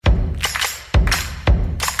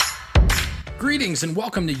Greetings and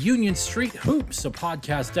welcome to Union Street Hoops, a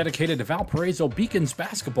podcast dedicated to Valparaiso Beacons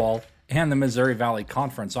basketball and the Missouri Valley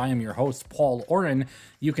Conference. I am your host, Paul Oren.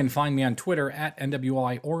 You can find me on Twitter at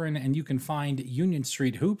NWI Oren, and you can find Union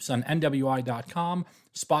Street Hoops on NWI.com,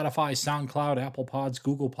 Spotify, SoundCloud, Apple Pods,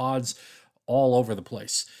 Google Pods, all over the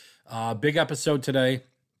place. Big episode today,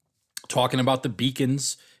 talking about the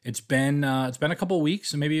Beacons. It's been a couple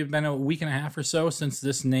weeks, maybe it's been a week and a half or so since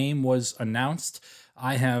this name was announced.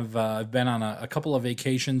 I have been on a couple of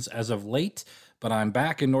vacations as of late, but I'm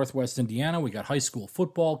back in Northwest Indiana. We got high school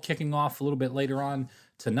football kicking off a little bit later on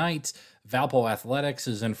tonight. Valpo Athletics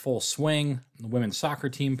is in full swing. The women's soccer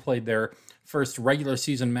team played their first regular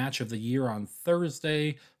season match of the year on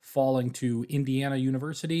Thursday, falling to Indiana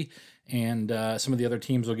University, and some of the other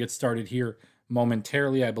teams will get started here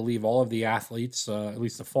momentarily. I believe all of the athletes, at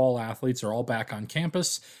least the fall athletes, are all back on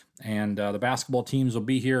campus. And the basketball teams will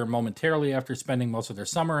be here momentarily after spending most of their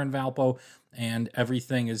summer in Valpo, and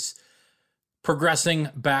everything is progressing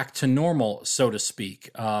back to normal, so to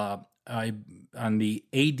speak. On the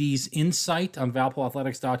AD's Insight on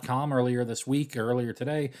ValpoAthletics.com earlier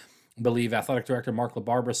today, I believe Athletic Director Mark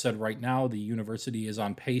LaBarbera said right now the university is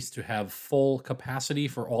on pace to have full capacity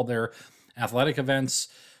for all their athletic events.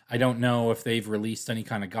 I don't know if they've released any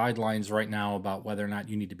kind of guidelines right now about whether or not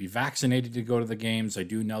you need to be vaccinated to go to the games. I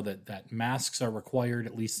do know that masks are required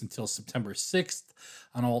at least until September 6th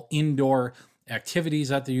on all indoor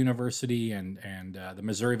activities at the university. And the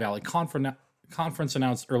Missouri Valley Conference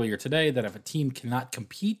announced earlier today that if a team cannot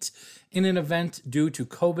compete in an event due to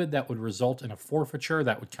COVID, that would result in a forfeiture.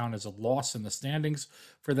 That would count as a loss in the standings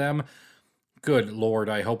for them. Good Lord,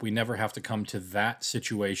 I hope we never have to come to that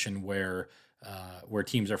situation where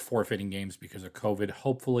teams are forfeiting games because of COVID.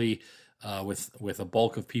 Hopefully, with a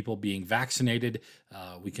bulk of people being vaccinated,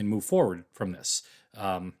 we can move forward from this.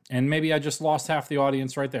 And maybe I just lost half the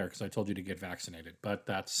audience right there because I told you to get vaccinated. But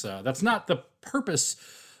that's not the purpose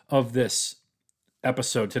of this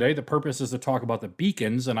episode today. The purpose is to talk about the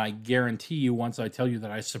Beacons, and I guarantee you, once I tell you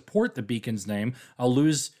that I support the Beacons name, I'll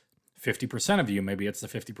lose 50% of you. Maybe it's the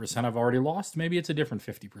 50% I've already lost. Maybe it's a different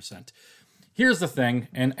 50%. Here's the thing,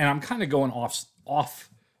 and I'm kind of going off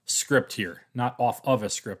script here, not off of a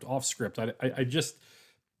script, off script. I just,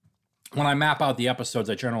 when I map out the episodes,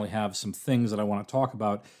 I generally have some things that I want to talk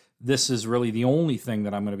about. This is really the only thing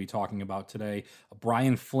that I'm going to be talking about today.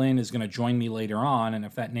 Brian Flynn is going to join me later on, and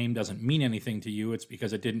if that name doesn't mean anything to you, it's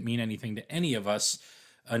because it didn't mean anything to any of us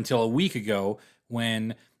until a week ago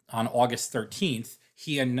when, on August 13th,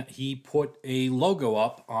 he put a logo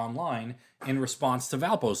up online in response to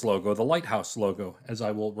Valpo's logo, the Lighthouse logo, as I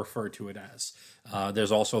will refer to it as.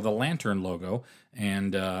 There's also the Lantern logo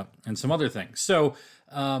and some other things. So,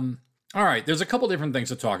 all right, there's a couple different things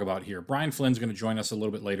to talk about here. Brian Flynn's going to join us a little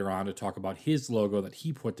bit later on to talk about his logo that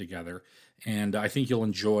he put together, and I think you'll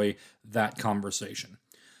enjoy that conversation.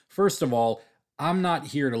 First of all, I'm not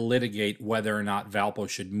here to litigate whether or not Valpo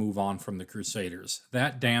should move on from the Crusaders.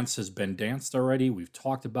 That dance has been danced already. We've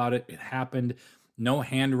talked about it. It happened. No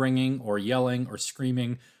hand-wringing or yelling or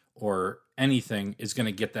screaming or anything is going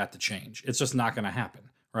to get that to change. It's just not going to happen,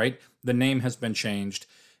 right? The name has been changed,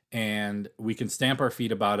 and we can stamp our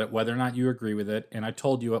feet about it, whether or not you agree with it. And I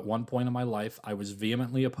told you at one point in my life I was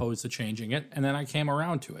vehemently opposed to changing it, and then I came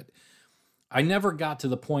around to it. I never got to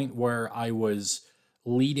the point where I was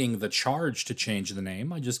leading the charge to change the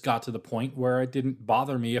name. I just got to the point where it didn't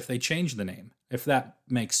bother me if they changed the name, if that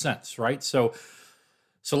makes sense, right? So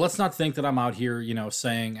let's not think that I'm out here,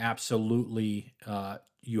 saying absolutely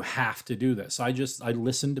you have to do this. I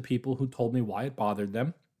listened to people who told me why it bothered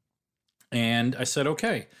them, and I said,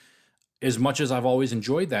 okay, as much as I've always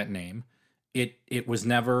enjoyed that name, it was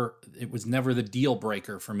never the deal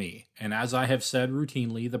breaker for me. And as I have said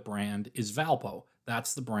routinely, the brand is Valpo.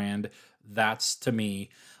 That's the brand. That's, to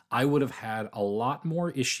me, I would have had a lot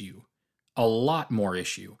more issue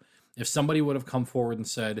if somebody would have come forward and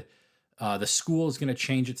said, the school is going to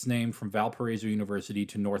change its name from Valparaiso University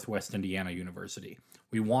to Northwest Indiana University.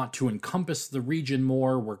 We want to encompass the region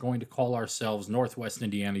more. We're going to call ourselves Northwest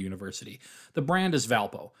Indiana University. The brand is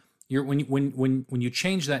Valpo. When you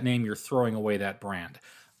change that name, you're throwing away that brand.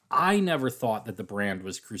 I never thought that the brand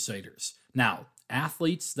was Crusaders. Now,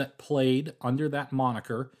 athletes that played under that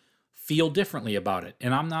moniker feel differently about it,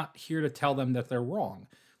 and I'm not here to tell them that they're wrong.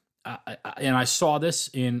 And I saw this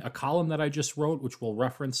in a column that I just wrote, which we'll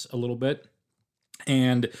reference a little bit,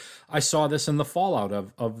 and I saw this in the fallout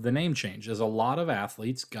of the name change, as a lot of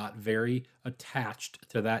athletes got very attached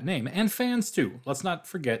to that name, and fans too. Let's not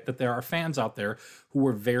forget that there are fans out there who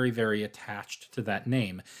were very, very attached to that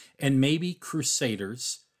name, and maybe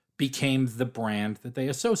Crusaders became the brand that they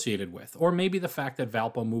associated with. Or maybe the fact that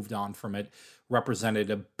Valpo moved on from it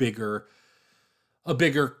represented a bigger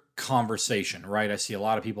conversation, right? I see a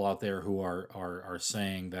lot of people out there who are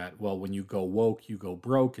saying that, well, when you go woke, you go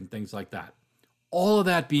broke and things like that. All of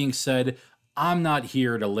that being said, I'm not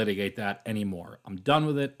here to litigate that anymore. I'm done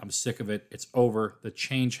with it. I'm sick of it. It's over. The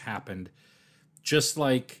change happened. Just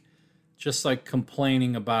like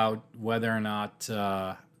complaining about whether or not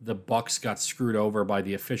the Bucks got screwed over by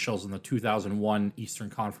the officials in the 2001 Eastern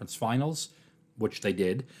Conference Finals, which they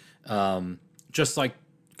did. Just like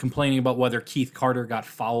complaining about whether Keith Carter got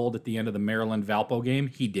fouled at the end of the Maryland Valpo game,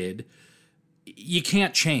 he did. You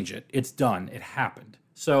can't change it. It's done. It happened.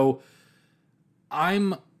 So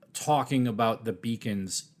I'm talking about the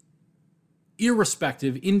Beacons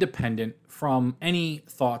irrespective, independent from any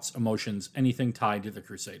thoughts, emotions, anything tied to the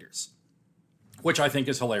Crusaders, which I think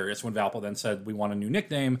is hilarious when Valpo then said, we want a new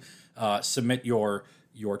nickname, submit your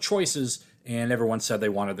choices, and everyone said they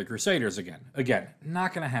wanted the Crusaders again. Again,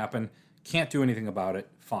 not going to happen. Can't do anything about it.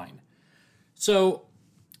 Fine. So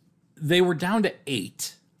they were down to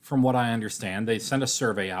 8, from what I understand. They sent a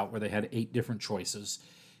survey out where they had 8 different choices.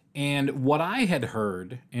 And what I had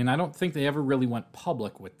heard, and I don't think they ever really went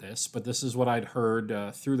public with this, but this is what I'd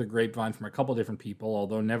heard through the grapevine from a couple different people,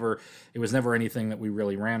 although it was never anything that we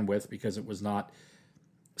really ran with because it was not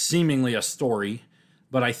seemingly a story.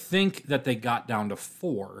 But I think that they got down to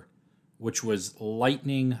 4, which was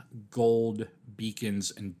Lightning, Gold,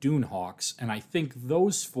 Beacons, and Dunehawks. And I think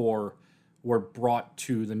those 4 were brought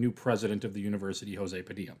to the new president of the university, Jose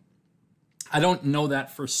Padilla. I don't know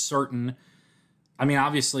that for certain. I mean,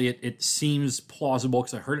 obviously, it seems plausible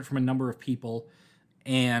because I heard it from a number of people,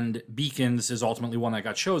 and Beacons is ultimately one that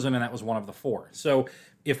got chosen, and that was one of the 4. So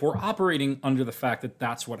if we're operating under the fact that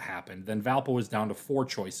that's what happened, then Valpo is down to 4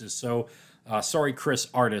 choices. So sorry, Chris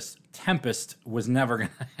Artis, Tempest was never going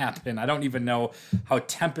to happen. I don't even know how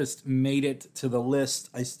Tempest made it to the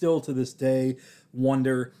list. I still, to this day,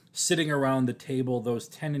 wonder, sitting around the table, those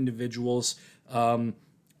 10 individuals,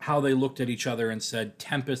 how they looked at each other and said,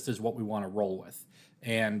 Tempest is what we want to roll with.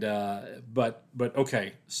 And but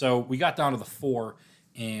okay, so we got down to the 4,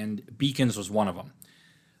 and Beacons was one of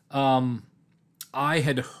them. I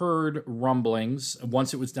had heard rumblings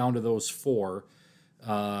once it was down to those 4.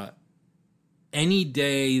 Any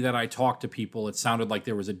day that I talked to people, it sounded like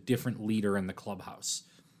there was a different leader in the clubhouse.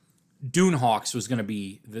 Dunehawks was going to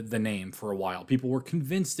be the name for a while. People were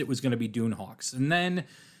convinced it was going to be Dunehawks, and then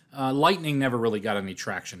Lightning never really got any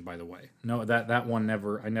traction. By the way, no, that one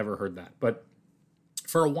never. I never heard that, but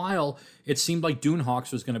for a while, it seemed like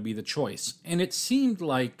Dunehawks was going to be the choice. And it seemed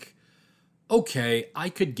like, okay, I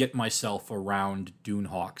could get myself around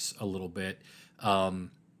Dunehawks a little bit. I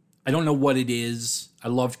don't know what it is. I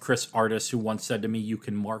loved Chris Artis, who once said to me, you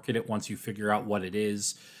can market it once you figure out what it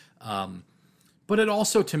is. But it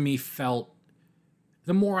also, to me, felt,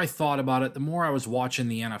 the more I thought about it, the more I was watching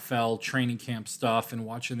the NFL training camp stuff and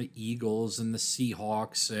watching the Eagles and the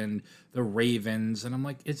Seahawks and the Ravens. And I'm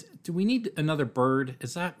like, do we need another bird?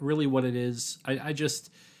 Is that really what it is? I just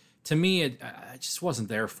wasn't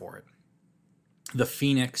there for it. The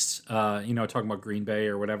Phoenix, talking about Green Bay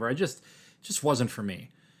or whatever, it just wasn't for me.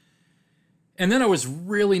 And then I was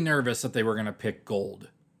really nervous that they were going to pick Gold.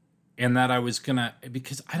 And that I was going to,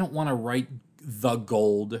 because I don't want to write the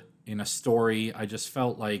Gold in a story. I just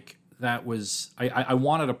felt like that was, I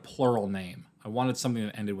wanted a plural name. I wanted something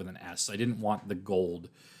that ended with an S. I didn't want the Gold.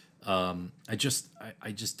 I just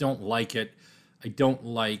don't like it. I don't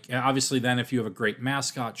like, obviously then if you have a great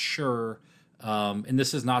mascot, sure. And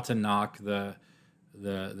this is not to knock the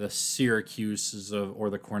Syracuses or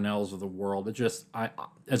the Cornells of the world. It just, I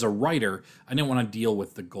as a writer, I didn't want to deal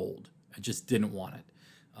with the Gold. I just didn't want it.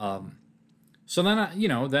 So then,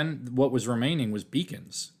 then what was remaining was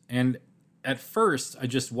Beacons. And at first, I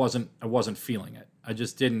wasn't feeling it. I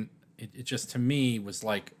just didn't, it just to me was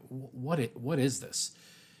like, what is this?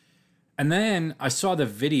 And then I saw the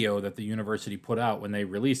video that the university put out when they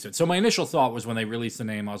released it. So my initial thought was when they released the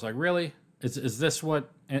name, I was like, really? Is this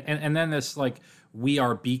what, and then this like, we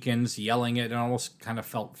are Beacons yelling it, and almost kind of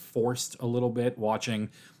felt forced a little bit watching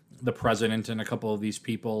the president and a couple of these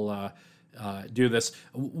people do this.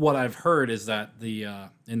 What I've heard is that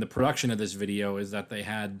in the production of this video is that they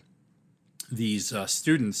had these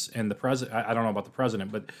students and the president. I don't know about the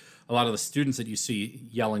president, but a lot of the students that you see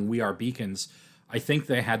yelling "We are Beacons," I think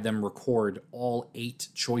they had them record all 8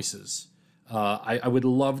 choices. I would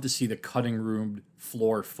love to see the cutting room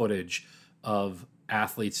floor footage of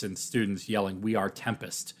athletes and students yelling "We are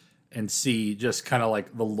Tempest" and see just kind of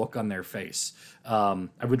like the look on their face.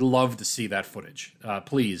 I would love to see that footage.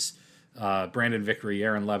 Please Brandon Vickery,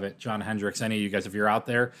 Aaron Levitt, John Hendricks, any of you guys, if you're out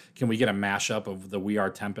there, can we get a mashup of the We Are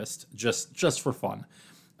Tempest just for fun?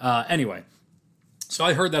 Anyway, so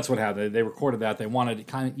I heard that's what happened. They recorded that. They wanted it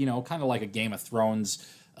kind of like a Game of Thrones.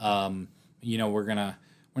 We're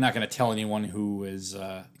not gonna tell anyone who is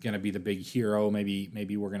gonna be the big hero.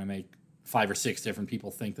 Maybe we're gonna make 5 or 6 different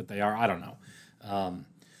people think that they are. I don't know.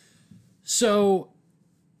 So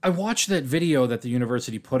I watched that video that the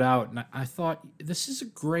university put out, and I thought, this is a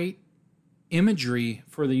great imagery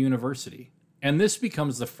for the university. And this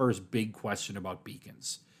becomes the first big question about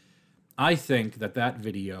beacons. I think that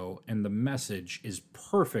video and the message is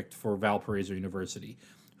perfect for Valparaiso University,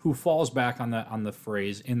 who falls back on the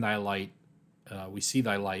phrase, in thy light, we see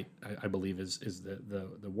thy light, I believe is the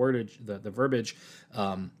wordage, the verbiage,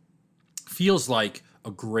 feels like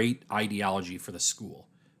a great ideology for the school.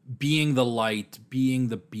 Being the light, being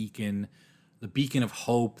the beacon of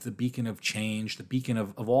hope, the beacon of change, the beacon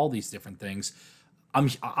of all these different things.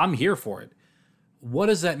 I'm here for it. What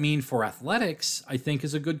does that mean for athletics, I think,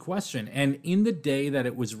 is a good question. And in the day that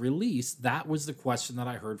it was released, that was the question that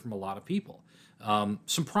I heard from a lot of people.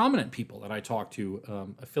 Some prominent people that I talked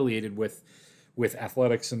to, affiliated with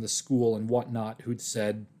athletics in the school and whatnot, who'd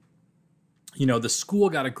said, the school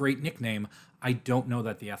got a great nickname. I don't know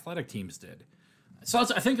that the athletic teams did. So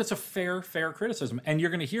I think that's a fair criticism. And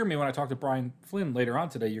you're going to hear me when I talk to Brian Flynn later on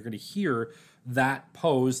today. You're going to hear that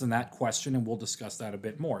posed and that question, and we'll discuss that a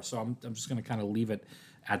bit more. So I'm just going to kind of leave it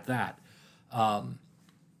at that. And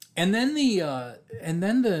then the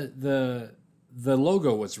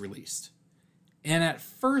logo was released. And at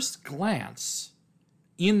first glance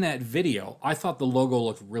in that video, I thought the logo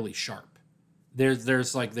looked really sharp.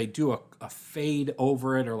 There's like they do a fade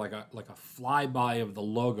over it, or like a flyby of the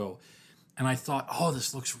logo. And I thought, oh,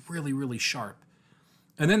 this looks really, really sharp.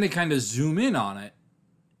 And then they kind of zoom in on it.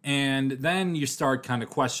 And then you start kind of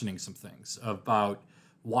questioning some things about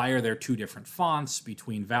why are there 2 different fonts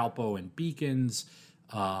between Valpo and Beacons?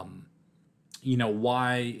 Why,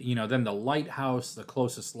 then the lighthouse, the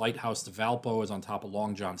closest lighthouse to Valpo is on top of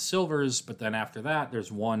Long John Silver's. But then after that,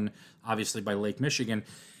 there's one obviously by Lake Michigan.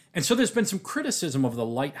 And so there's been some criticism of the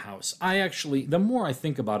lighthouse. The more I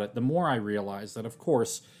think about it, the more I realize that, of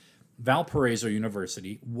course, Valparaiso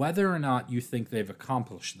University, whether or not you think they've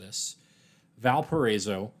accomplished this,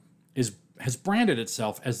 Valparaiso has branded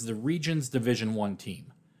itself as the region's Division I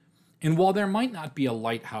team. And while there might not be a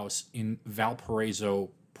lighthouse in Valparaiso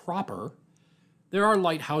proper, there are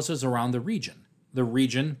lighthouses around the region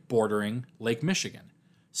bordering Lake Michigan.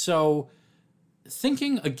 So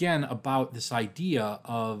thinking again about this idea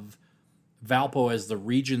of Valpo as the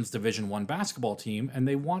region's Division I basketball team, and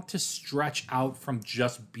they want to stretch out from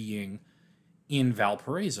just being in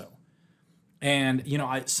Valparaiso. And,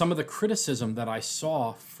 some of the criticism that I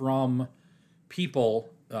saw from people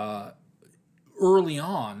early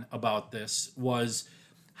on about this was,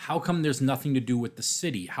 how come there's nothing to do with the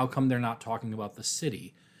city? How come they're not talking about the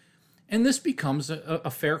city? And this becomes a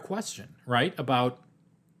fair question, right? About,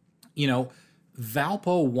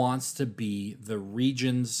 Valpo wants to be the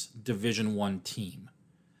region's Division I team.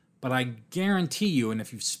 But I guarantee you, and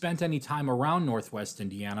if you've spent any time around Northwest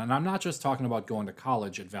Indiana, and I'm not just talking about going to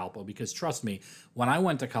college at Valpo, because trust me, when I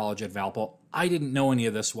went to college at Valpo, I didn't know any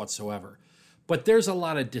of this whatsoever. But there's a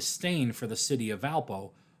lot of disdain for the city of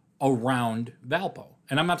Valpo around Valpo.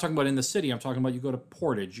 And I'm not talking about in the city. I'm talking about you go to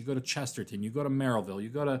Portage, you go to Chesterton, you go to Merrillville, you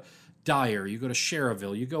go to Dyer, you go to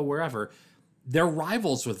Sherrville, you go wherever. They're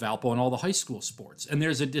rivals with Valpo in all the high school sports. And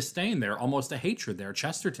there's a disdain there, almost a hatred there.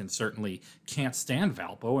 Chesterton certainly can't stand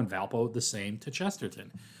Valpo, and Valpo the same to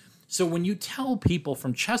Chesterton. So when you tell people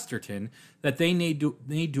from Chesterton that they need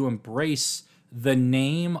to embrace the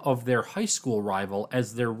name of their high school rival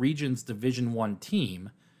as their region's Division I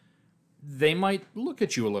team, they might look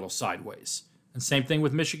at you a little sideways. And same thing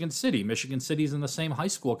with Michigan City. Michigan City's in the same high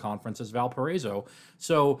school conference as Valparaiso.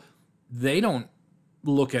 So they don't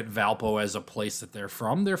look at Valpo as a place that they're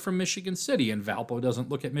from. They're from Michigan City, and Valpo doesn't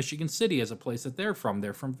look at Michigan City as a place that they're from.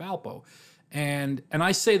 They're from Valpo. And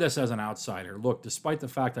I say this as an outsider. Look, despite the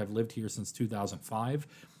fact I've lived here since 2005,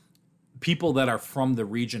 people that are from the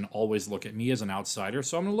region always look at me as an outsider,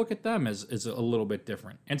 so I'm going to look at them as a little bit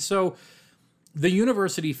different. And so the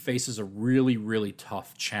university faces a really, really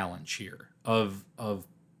tough challenge here of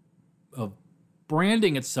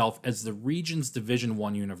branding itself as the region's Division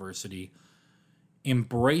I university,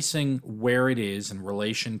 embracing where it is in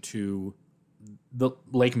relation to the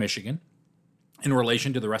Lake Michigan, in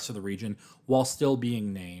relation to the rest of the region, while still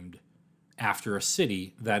being named after a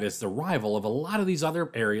city that is the rival of a lot of these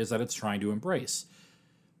other areas that it's trying to embrace.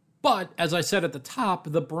 But, as I said at the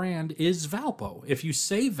top, the brand is Valpo. If you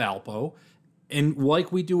say Valpo, And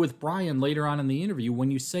like we do with Brian later on in the interview, when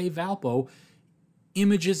you say Valpo,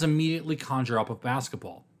 images immediately conjure up of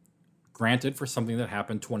basketball. Granted, for something that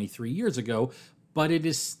happened 23 years ago, but it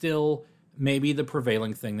is still maybe the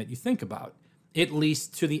prevailing thing that you think about, at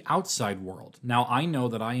least to the outside world. Now, I know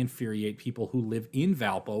that I infuriate people who live in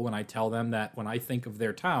Valpo when I tell them that when I think of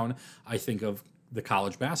their town, I think of the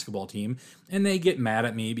college basketball team, and they get mad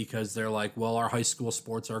at me because they're like, well, our high school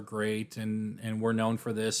sports are great and we're known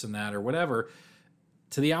for this and that or whatever.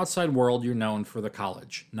 To the outside world, you're known for the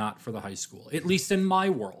college, not for the high school, at least in my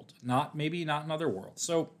world, maybe not in other worlds.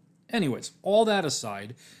 So anyways, all that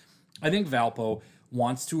aside, I think Valpo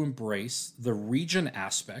wants to embrace the region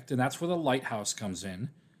aspect, and that's where the lighthouse comes in.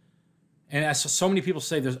 And as so many people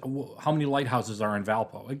say, there's how many lighthouses are in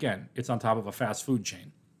Valpo? Again, it's on top of a fast food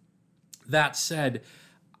chain. That said,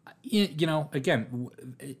 again,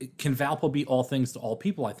 can Valpo be all things to all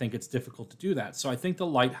people? I think it's difficult to do that. So I think the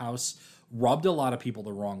lighthouse rubbed a lot of people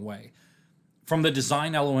the wrong way. From the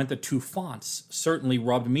design element, the two fonts certainly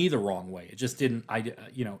rubbed me the wrong way. It just didn't,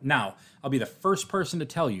 now, I'll be the first person to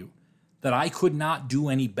tell you that I could not do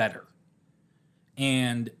any better.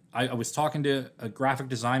 And I was talking to a graphic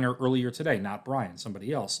designer earlier today, not Brian,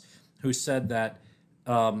 somebody else, who said that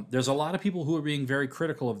there's a lot of people who are being very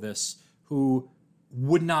critical of this who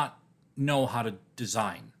would not know how to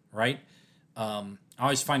design, right? I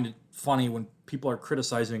always find it funny when people are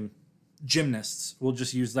criticizing gymnasts. We'll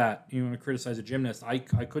just use that. You want to criticize a gymnast. I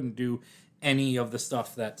couldn't do any of the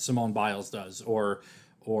stuff that Simone Biles does or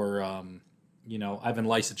Ivan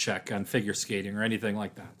Lysacek on figure skating or anything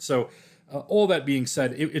like that. So all that being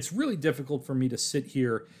said, it's really difficult for me to sit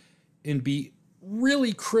here and be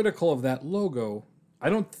really critical of that logo. I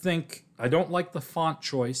don't like the font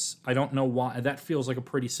choice. I don't know why. That feels like a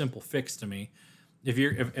pretty simple fix to me. If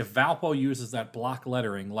Valpo uses that block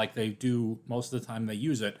lettering like they do most of the time they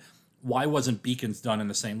use it, why wasn't Beacons done in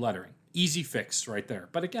the same lettering? Easy fix right there.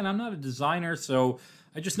 But again, I'm not a designer, so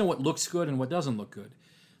I just know what looks good and what doesn't look good.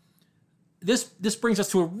 This brings us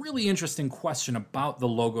to a really interesting question about the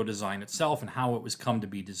logo design itself and how it was come to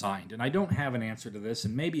be designed. And I don't have an answer to this,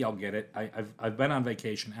 and maybe I'll get it. I've been on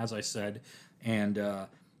vacation, as I said, and I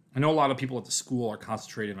know a lot of people at the school are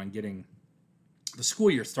concentrated on getting the school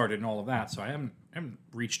year started and all of that, so I haven't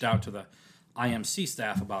reached out to the IMC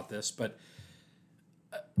staff about this, but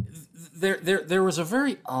there was a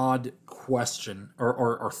very odd question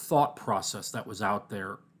or thought process that was out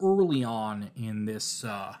there early on in this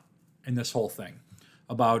whole thing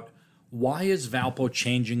about why is Valpo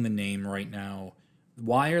changing the name right now?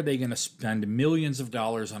 Why are they going to spend millions of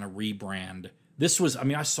dollars on a rebrand?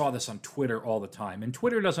 I saw this on Twitter all the time, and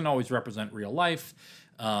Twitter doesn't always represent real life.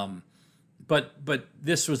 But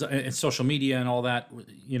this was in social media and all that,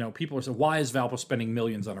 people are saying, why is Valpo spending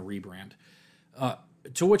millions on a rebrand?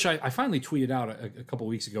 To which I finally tweeted out a couple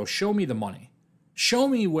weeks ago, show me the money. Show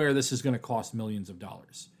me where this is going to cost millions of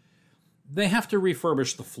dollars. They have to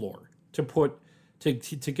refurbish the floor to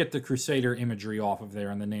get the Crusader imagery off of there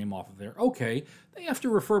and the name off of there. Okay, they have to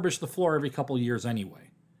refurbish the floor every couple of years anyway.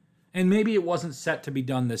 And maybe it wasn't set to be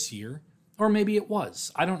done this year, or maybe it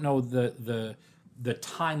was. I don't know the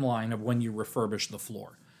timeline of when you refurbish the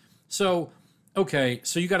floor. So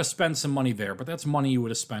you got to spend some money there, but that's money you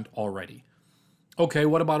would have spent already. Okay,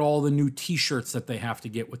 what about all the new T-shirts that they have to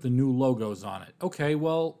get with the new logos on it? Okay,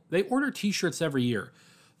 well, they order T-shirts every year.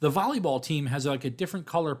 The volleyball team has like a different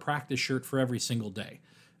color practice shirt for every single day.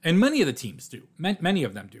 And many of the teams do. Many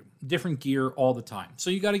of them do. Different gear all the time. So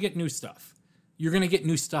you got to get new stuff. You're going to get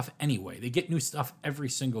new stuff anyway. They get new stuff every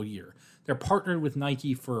single year. They're partnered with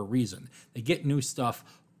Nike for a reason. They get new stuff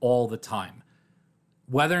all the time.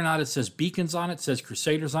 Whether or not it says Beacons on it, says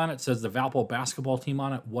Crusaders on it, says the Valpo basketball team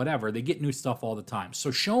on it, whatever, they get new stuff all the time.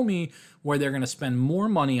 So show me where they're going to spend more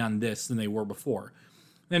money on this than they were before.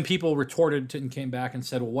 Then people retorted and came back and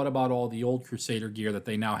said, well, what about all the old Crusader gear that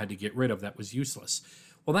they now had to get rid of that was useless?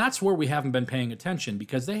 Well, that's where we haven't been paying attention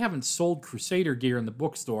because they haven't sold Crusader gear in the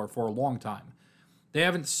bookstore for a long time. They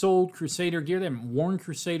haven't sold Crusader gear. They haven't worn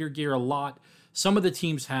Crusader gear a lot. Some of the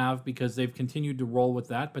teams have because they've continued to roll with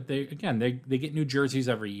that. But they get new jerseys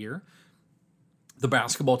every year. The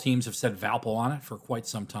basketball teams have said Valpo on it for quite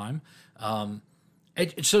some time.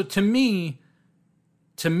 So to me,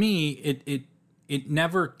 it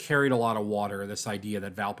never carried a lot of water, this idea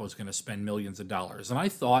that Valpo is going to spend millions of dollars. And I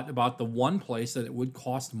thought about the one place that it would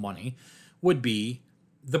cost money would be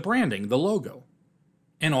the branding, the logo.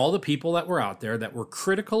 And all the people that were out there that were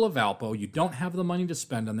critical of Valpo, you don't have the money to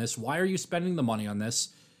spend on this. Why are you spending the money on this?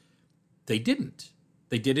 They didn't.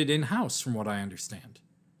 They did it in-house, from what I understand.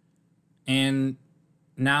 And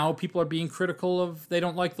now people are being critical of they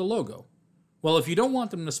don't like the logo. Well, if you don't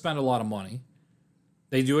want them to spend a lot of money,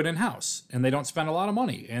 They do it in-house, and they don't spend a lot of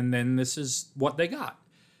money. And then this is what they got.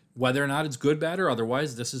 Whether or not it's good, bad, or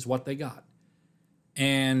otherwise, this is what they got.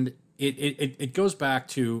 And it goes back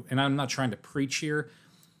to, and I'm not trying to preach here,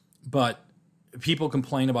 but people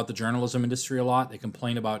complain about the journalism industry a lot. They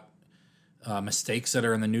complain about mistakes that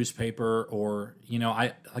are in the newspaper, or,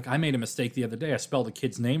 I made a mistake the other day. I spelled a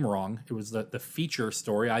kid's name wrong. It was the feature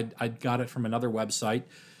story. I got it from another website.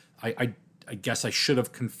 I guess I should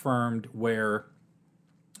have confirmed where,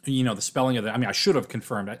 the spelling of it. I should have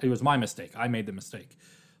confirmed. It was my mistake. I made the mistake.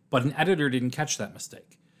 But an editor didn't catch that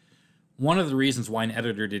mistake. One of the reasons why an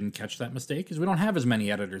editor didn't catch that mistake is we don't have as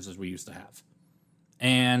many editors as we used to have.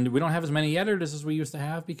 And we don't have as many editors as we used to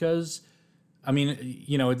have because,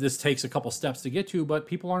 this takes a couple steps to get to, but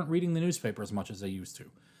people aren't reading the newspaper as much as they used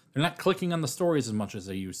to. They're not clicking on the stories as much as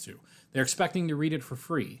they used to. They're expecting to read it for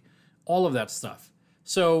free. All of that stuff.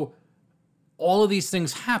 So all of these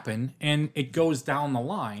things happen, and it goes down the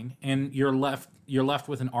line, and you're left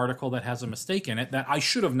with an article that has a mistake in it that I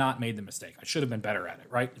should have not made the mistake. I should have been better at it,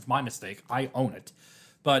 right? It's my mistake. I own it.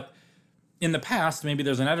 But in the past, maybe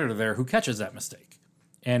there's an editor there who catches that mistake,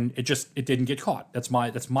 and it didn't get caught. That's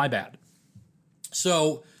my bad.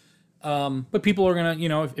 So, but people are gonna,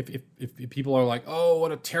 if people are like, oh,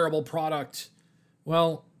 what a terrible product.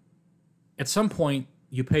 Well, at some point,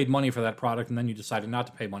 you paid money for that product, and then you decided not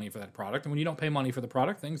to pay money for that product. And when you don't pay money for the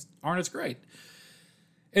product, things aren't as great.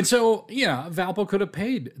 And so, yeah, Valpo could have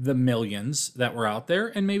paid the millions that were out there,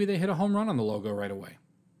 and maybe they hit a home run on the logo right away.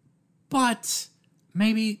 But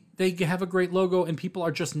maybe they have a great logo, and people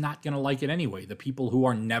are just not going to like it anyway, the people who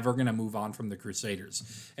are never going to move on from the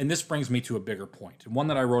Crusaders. And this brings me to a bigger point, one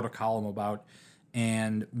that I wrote a column about,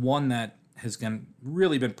 and one that has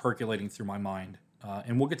really been percolating through my mind.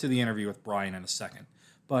 And we'll get to the interview with Brian in a second.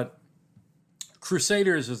 But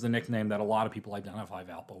Crusaders is the nickname that a lot of people identify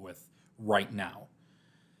Valpo with right now.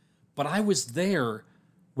 But I was there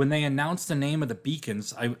when they announced the name of the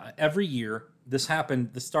Beacons. Every year, this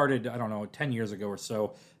started, 10 years ago or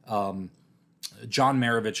so. John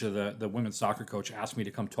Maravich, the women's soccer coach, asked me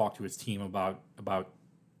to come talk to his team about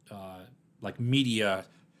media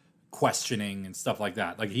questioning and stuff like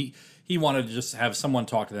that. Like he wanted to just have someone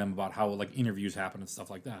talk to them about how interviews happen and stuff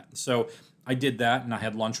like that. So I did that, and I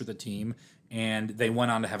had lunch with the team, and they went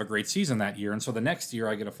on to have a great season that year. And so the next year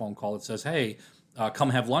I get a phone call that says, hey, come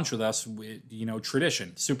have lunch with us,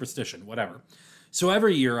 tradition, superstition, whatever. So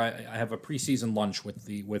every year I have a preseason lunch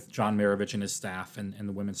with John Maravich and his staff and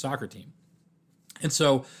the women's soccer team. And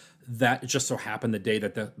so that just so happened the day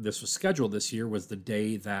that this was scheduled this year was the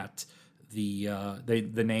day that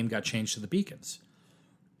the name got changed to the Beacons.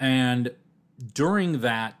 And during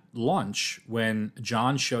that lunch, when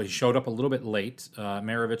John showed up a little bit late,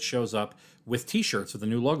 Maravich shows up with T-shirts with a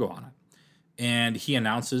new logo on it. And he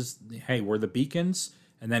announces, hey, we're the Beacons.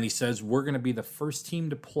 And then he says, we're going to be the first team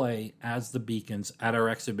to play as the Beacons at our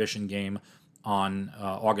exhibition game on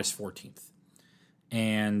August 14th.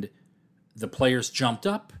 And the players jumped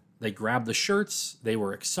up. They grabbed the shirts. They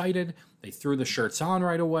were excited. They threw the shirts on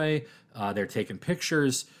right away. They're taking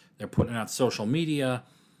pictures. They're putting it on social media.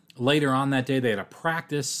 Later on that day, they had a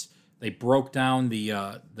practice. They broke down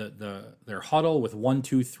their huddle with 1,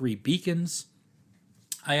 2, 3 Beacons.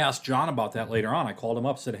 I asked John about that later on. I called him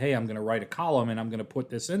up, said, hey, I'm going to write a column, and I'm going to put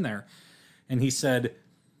this in there. And he said,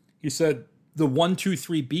 the 1, 2,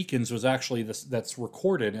 3 Beacons was actually that's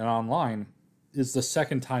recorded and online is the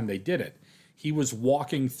second time they did it. He was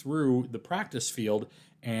walking through the practice field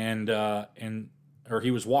or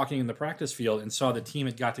he was walking in the practice field and saw the team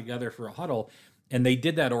had got together for a huddle, and they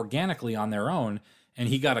did that organically on their own. And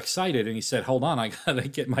he got excited, and he said, hold on, I got to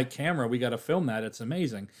get my camera. We got to film that. It's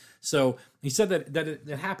amazing. So he said that it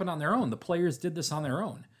happened on their own. The players did this on their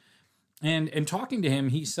own. And talking to him,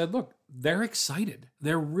 he said, look, they're excited.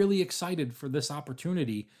 They're really excited for this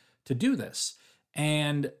opportunity to do this.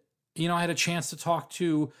 And, I had a chance to talk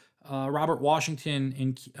to Robert Washington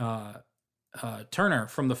and Turner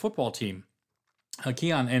from the football team,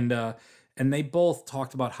 Keon, and they both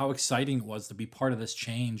talked about how exciting it was to be part of this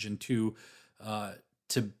change and to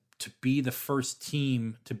be the first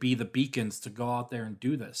team, to be the Beacons, to go out there and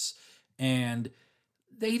do this. And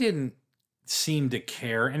they didn't seem to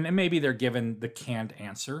care, and maybe they're given the canned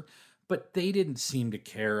answer, but they didn't seem to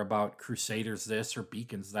care about Crusaders this or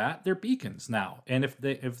Beacons that. They're Beacons now. And if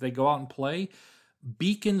they go out and play,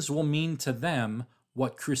 Beacons will mean to them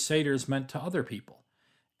what Crusaders meant to other people.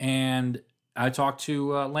 And I talked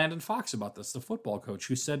to Landon Fox about this, the football coach,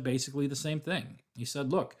 who said basically the same thing. He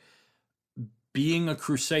said, look, being a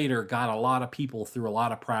Crusader got a lot of people through a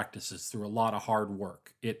lot of practices, through a lot of hard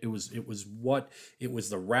work. It was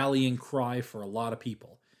the rallying cry for a lot of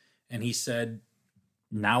people. And he said,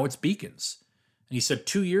 now it's Beacons. And he said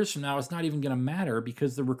 2 years from now, it's not even going to matter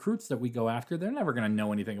because the recruits that we go after, they're never going to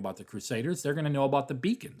know anything about the Crusaders. They're going to know about the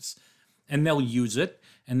Beacons. And they'll use it,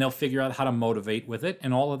 and they'll figure out how to motivate with it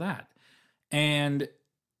and all of that. And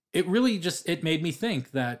it really it made me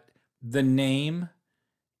think that the name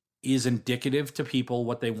is indicative to people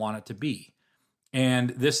what they want it to be.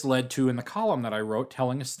 And this led to, in the column that I wrote,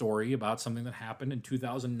 telling a story about something that happened in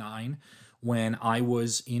 2009 when I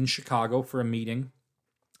was in Chicago for a meeting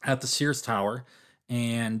at the Sears Tower,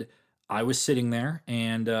 and I was sitting there,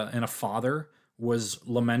 and a father was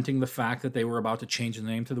lamenting the fact that they were about to change the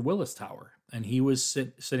name to the Willis Tower. And he was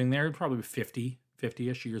sitting there, probably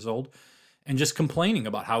 50-ish years old, and just complaining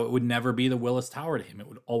about how it would never be the Willis Tower to him. It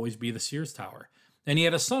would always be the Sears Tower. And he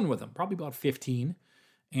had a son with him, probably about 15,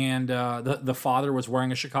 and the father was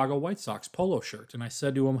wearing a Chicago White Sox polo shirt. And I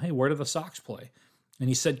said to him, hey, where do the Sox play? And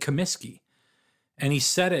he said, Comiskey. And he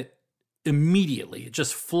said it immediately. It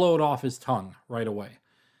just flowed off his tongue right away.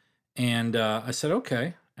 And I said,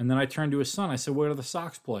 okay. And then I turned to his son. I said, where do the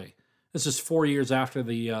Sox play? This is 4 years after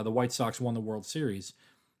the White Sox won the World Series.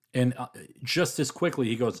 And just as quickly,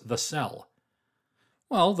 he goes, the Cell.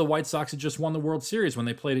 Well, the White Sox had just won the World Series when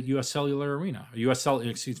they played at U.S. Cellular Arena. U.S.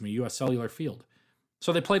 Cellular Field.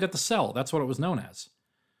 So they played at the Cell. That's what it was known as.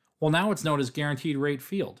 Well, now it's known as Guaranteed Rate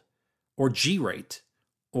Field, or G-Rate,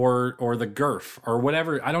 or the GERF, or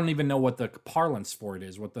whatever. I don't even know what the parlance for it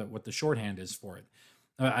is, what the shorthand is for it.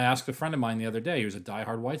 I asked a friend of mine the other day, he was a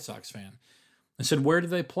diehard White Sox fan. I said, where do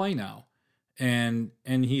they play now? And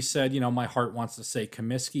he said, my heart wants to say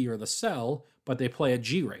Comiskey or the Cell, but they play at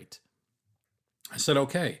G-Rate. I said,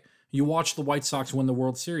 okay, you watched the White Sox win the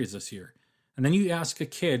World Series this year, and then you ask a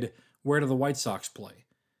kid, where do the White Sox play?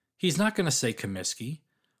 He's not going to say Comiskey,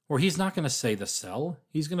 or he's not going to say the Cell.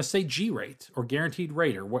 He's going to say G-Rate or Guaranteed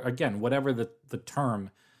Rate, or again, whatever the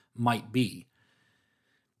term might be.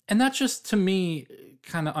 And that just, to me,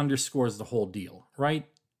 kind of underscores the whole deal, right?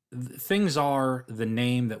 Things are the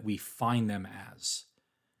name that we find them as.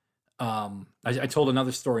 I told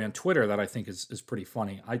another story on Twitter that I think is pretty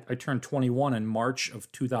funny. I turned 21 in March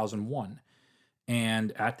of 2001.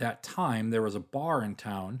 And at that time, there was a bar in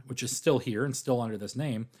town, which is still here and still under this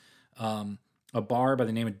name, a bar by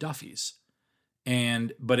the name of Duffy's.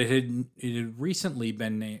 But it had recently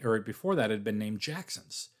been named, or before that, it had been named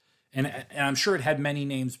Jackson's. And I'm sure it had many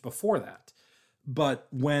names before that. But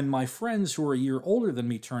when my friends who were a year older than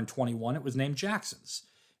me turned 21, it was named Jackson's.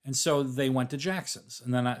 And so they went to Jackson's.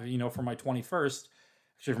 And then, for my 21st,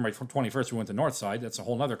 actually for my 21st, we went to Northside. That's a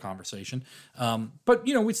whole nother conversation. But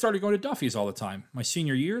we started going to Duffy's all the time. My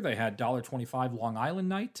senior year, they had $1.25 Long Island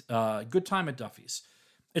night. Good time at Duffy's.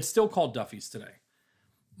 It's still called Duffy's today.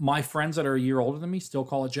 My friends that are a year older than me still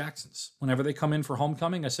call it Jackson's. Whenever they come in for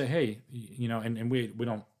homecoming, I say, hey, and we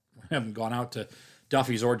haven't gone out to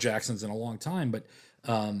Duffy's or Jackson's in a long time, but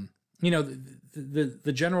the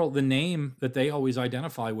name that they always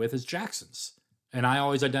identify with is Jackson's, and I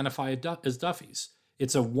always identify it as Duffy's.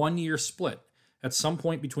 It's a 1 year split. At some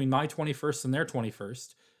point between my 21st and their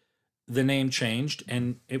 21st, the name changed,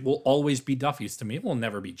 and it will always be Duffy's to me. It will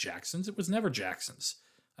never be Jackson's. It was never Jackson's.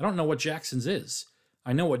 I don't know what Jackson's is.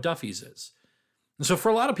 I know what Duffy's is. And so for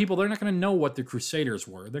a lot of people, they're not going to know what the Crusaders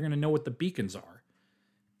were. They're going to know what the Beacons are.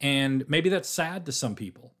 And maybe that's sad to some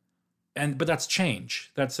people. But that's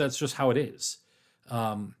change. That's just how it is.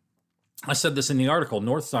 I said this in the article.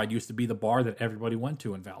 Northside used to be the bar that everybody went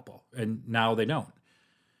to in Valpo, and now they don't.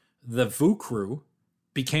 The VU Crew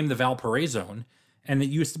became the Valparaiso, and it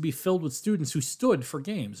used to be filled with students who stood for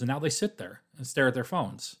games, and now they sit there and stare at their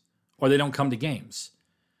phones, or they don't come to games.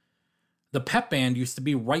 The pep band used to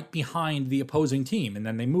be right behind the opposing team, and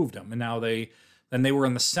then they moved them, and now they were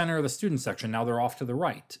in the center of the student section. Now they're off to the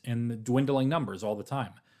right in the dwindling numbers all the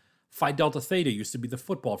time. Phi Delta Theta used to be the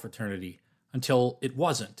football fraternity until it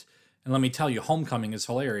wasn't. And let me tell you, homecoming is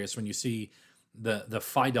hilarious when you see the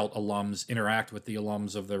Phi Delta alums interact with the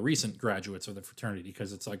alums of the recent graduates of the fraternity,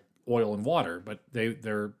 because it's like oil and water, but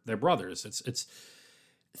they're brothers. It's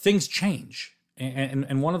things change.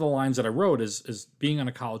 And one of the lines that I wrote is being on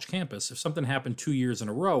a college campus, if something happened 2 years in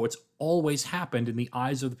a row, it's always happened in the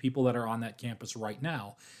eyes of the people that are on that campus right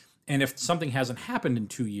now. And if something hasn't happened in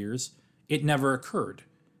 2 years, it never occurred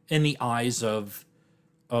in the eyes of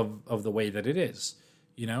the way that it is,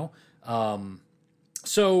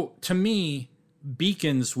 So to me,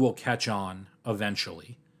 Beacons will catch on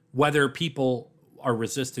eventually. Whether people are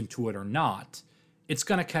resistant to it or not, it's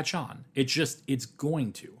going to catch on. It's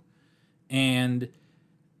going to. And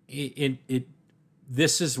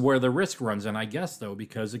this is where the risk runs in, I guess, though,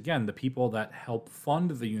 because, again, the people that help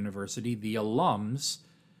fund the university, the alums,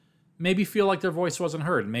 maybe feel like their voice wasn't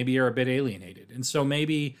heard. Maybe are a bit alienated. And so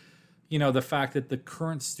maybe, the fact that the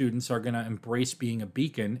current students are going to embrace being a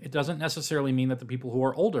beacon, it doesn't necessarily mean that the people who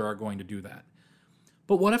are older are going to do that.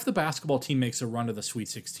 But what if the basketball team makes a run to the Sweet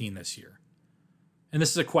 16 this year? And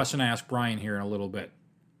this is a question I ask Brian here in a little bit.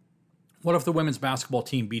 What if the women's basketball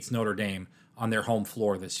team beats Notre Dame on their home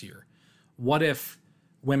floor this year? What if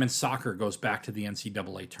women's soccer goes back to the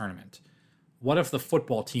NCAA tournament? What if the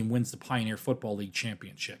football team wins the Pioneer Football League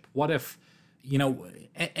championship? What if,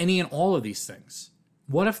 any and all of these things?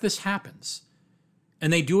 What if this happens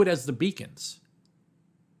and they do it as the beacons?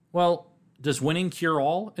 Well, does winning cure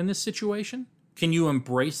all in this situation? Can you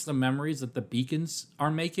embrace the memories that the beacons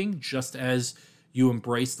are making just as you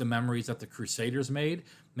embrace the memories that the Crusaders made?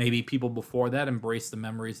 Maybe people before that embraced the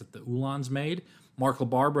memories that the Ulans made. Mark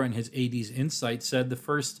LaBarbera in his 80s Insight said the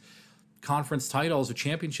first conference titles or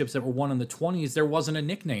championships that were won in the 20s, there wasn't a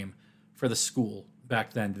nickname for the school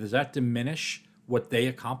back then. Does that diminish what they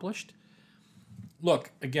accomplished?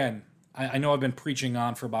 Look, again, I know I've been preaching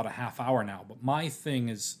on for about a half hour now, but my thing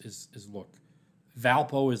is look,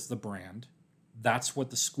 Valpo is the brand. That's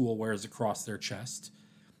what the school wears across their chest.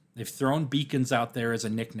 They've thrown beacons out there as a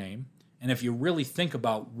nickname. And if you really think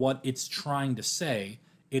about what it's trying to say,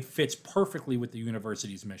 it fits perfectly with the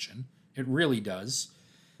university's mission. It really does.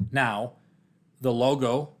 Now, the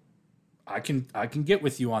logo, I can get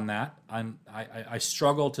with you on that. I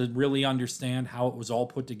struggle to really understand how it was all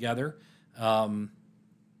put together. And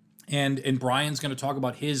Brian's going to talk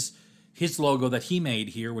about his logo that he made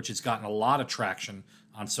here, which has gotten a lot of traction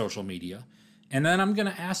on social media. And then I'm going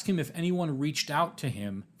to ask him if anyone reached out to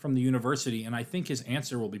him from the university, and I think his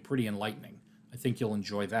answer will be pretty enlightening. I think you'll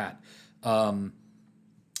enjoy that.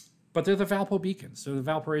 But they're the Valpo Beacons. They're the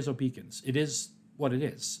Valparaiso Beacons. It is what it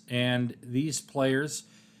is. And these players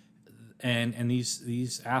and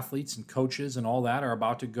these athletes and coaches and all that are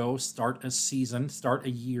about to go start a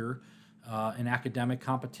year in academic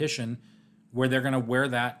competition where they're going to wear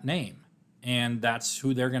that name. And that's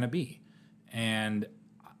who they're going to be. And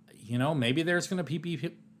maybe there's going to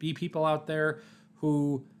be people out there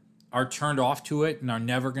who are turned off to it and are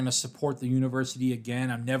never going to support the university again.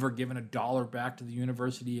 I'm never giving $1 back to the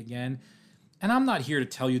university again. And I'm not here to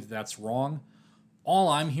tell you that that's wrong. All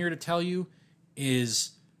I'm here to tell you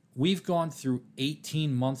is we've gone through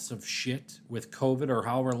 18 months of shit with COVID or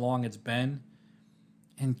however long it's been.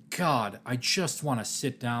 And God, I just want to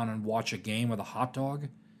sit down and watch a game with a hot dog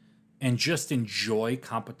and just enjoy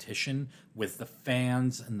competition with the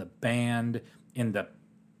fans and the band and the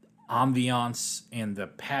ambiance and the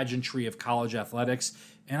pageantry of college athletics.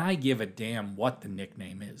 And I give a damn what the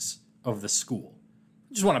nickname is of the school.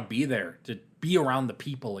 I just want to be there, to be around the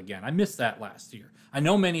people again. I missed that last year. I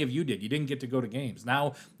know many of you did. You didn't get to go to games.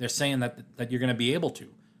 Now they're saying that you're going to be able to.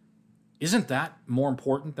 Isn't that more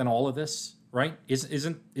important than all of this, right?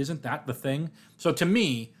 Isn't that the thing? So to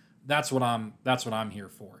me, that's what I'm here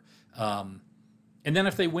for. And then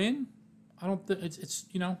if they win, it's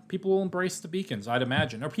people will embrace the beacons, I'd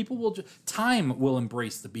imagine, or time will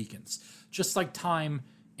embrace the beacons, just like time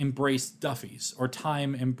embraced Duffy's or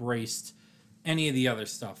time embraced any of the other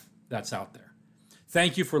stuff that's out there.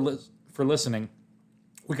 Thank you for listening.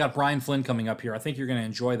 We got Brian Flynn coming up here. I think you're going to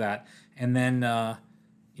enjoy that. And then,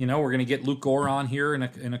 we're going to get Luke Gore on here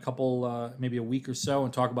in a couple, maybe a week or so,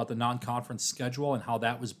 and talk about the non-conference schedule and how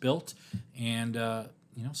that was built. And,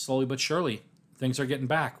 slowly but surely, things are getting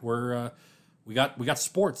back. We got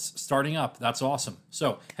sports starting up. That's awesome.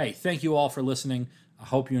 So, hey, thank you all for listening. I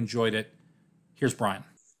hope you enjoyed it. Here's Brian.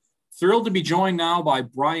 Thrilled to be joined now by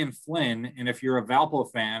Brian Flynn. And if you're a Valpo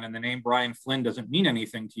fan and the name Brian Flynn doesn't mean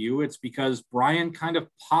anything to you, it's because Brian kind of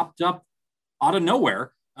popped up out of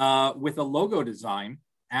nowhere with a logo design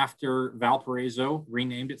after Valparaiso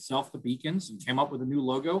renamed itself the Beacons and came up with a new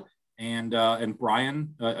logo. And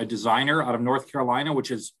Brian, a designer out of North Carolina, which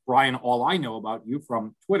is, Brian, all I know about you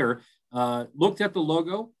from Twitter, looked at the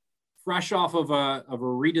logo, fresh off of a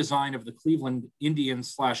redesign of the Cleveland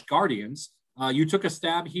Indians / Guardians. You took a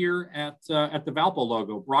stab here at the Valpo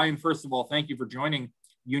logo. Brian, first of all, thank you for joining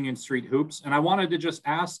Union Street Hoops. And I wanted to just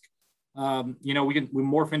ask, we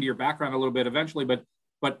morph into your background a little bit eventually, but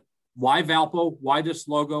why Valpo? Why this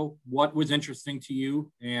logo? What was interesting to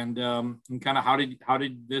you? And kind of how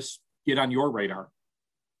did this get on your radar?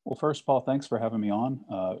 Well, first, Paul, thanks for having me on.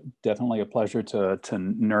 Definitely a pleasure to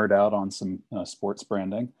nerd out on some sports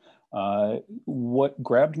branding. What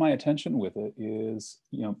grabbed my attention with it is,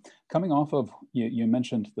 coming off of, you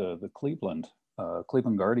mentioned the Cleveland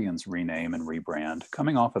Guardians rename and rebrand.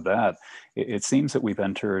 Coming off of that, it seems that we've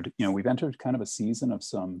entered kind of a season of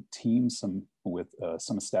some teams, with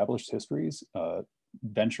some established histories,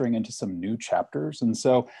 venturing into some new chapters. And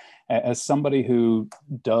so as somebody who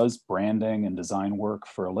does branding and design work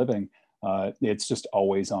for a living, it's just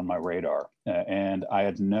always on my radar. And I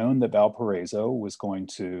had known that Valparaiso was going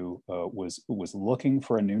to, was looking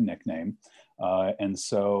for a new nickname. And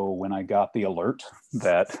so when I got the alert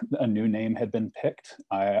that a new name had been picked,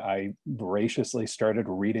 I voraciously started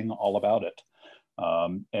reading all about it.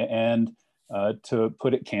 To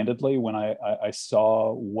put it candidly, when I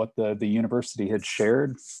saw what the university had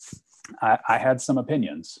shared, I had some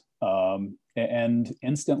opinions. And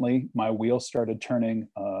instantly my wheels started turning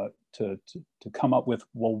to come up with,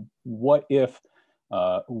 well, what if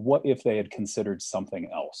they had considered something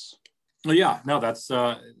else? Well, yeah, no, that's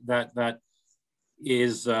that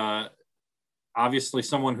is obviously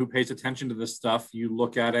someone who pays attention to this stuff. You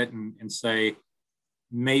look at it and say,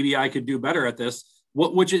 maybe I could do better at this.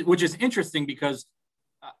 Which is interesting because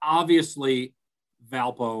obviously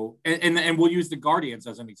Valpo and we'll use the Guardians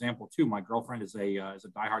as an example too. My girlfriend is a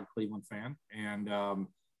diehard Cleveland fan, and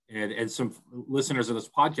some listeners of this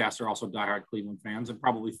podcast are also diehard Cleveland fans and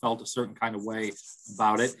probably felt a certain kind of way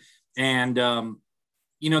about it. And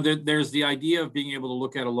there's the idea of being able to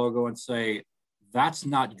look at a logo and say, that's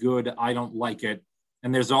not good, I don't like it.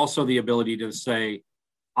 And there's also the ability to say,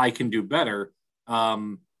 I can do better.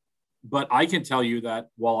 But I can tell you that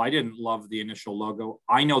while I didn't love the initial logo,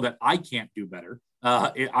 I know that I can't do better.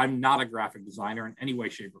 I'm not a graphic designer in any way,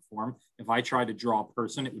 shape, or form. If I tried to draw a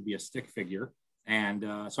person, it would be a stick figure. And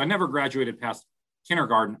so I never graduated past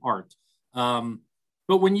kindergarten art.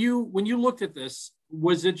 But when you looked at this,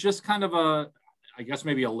 was it just kind of I guess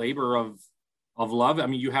maybe a labor of love? I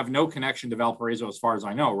mean, you have no connection to Valparaiso as far as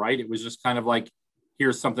I know, right? It was just kind of like,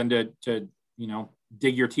 here's something to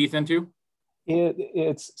dig your teeth into.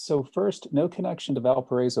 It's so first, no connection to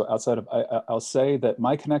Valparaiso outside of, I'll say that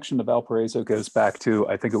my connection to Valparaiso goes back to,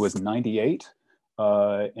 I think it was 98,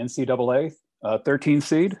 NCAA 13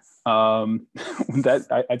 seed.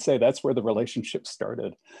 I'd say that's where the relationship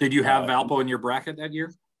started. Did you have Valpo in your bracket that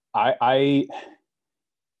year?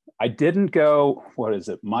 I didn't go, what is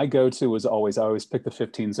it? My go-to was I always pick the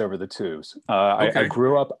 15s over the 2s. Okay. I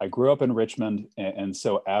grew up in Richmond. And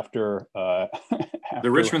so after the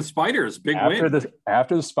Richmond Spiders, big win.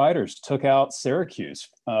 After the Spiders took out Syracuse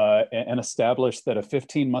and established that a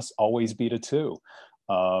 15 must always beat a 2.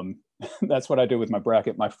 That's what I do with my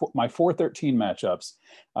bracket. My 4-13 matchups,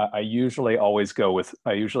 I usually always go with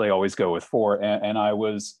 4, and I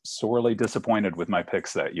was sorely disappointed with my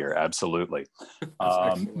picks that year. Absolutely,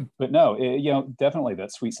 but no, definitely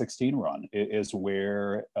that Sweet 16 run is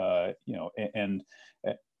where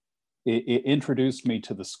it introduced me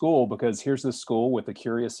to the school, because here's this school with a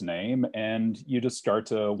curious name, and you just start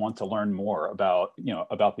to want to learn more about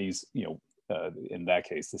these in that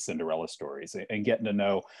case, the Cinderella stories, and getting to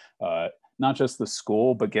know not just the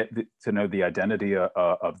school, but get to know the identity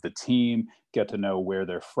of the team, get to know where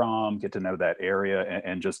they're from, get to know that area,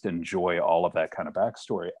 and just enjoy all of that kind of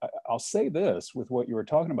backstory. I'll say this with what you were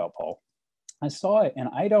talking about, Paul. I saw it, and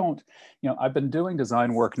I've been doing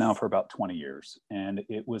design work now for about 20 years, and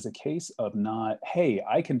it was a case of not, hey,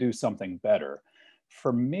 I can do something better.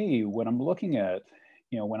 For me, when I'm looking at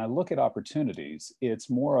when I look at opportunities, it's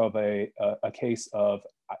more of a case of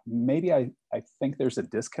maybe I think there's a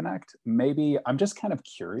disconnect. Maybe I'm just kind of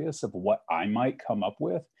curious of what I might come up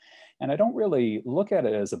with. And I don't really look at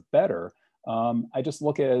it as a better, I just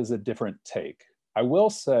look at it as a different take. I will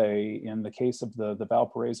say, in the case of the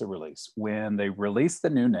Valparaiso release, when they released the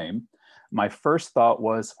new name, my first thought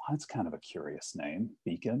was, well, that's kind of a curious name,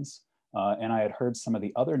 Beacons. And I had heard some of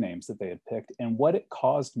the other names that they had picked. And what it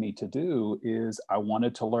caused me to do is I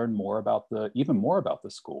wanted to learn even more about the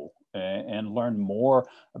school, and learn more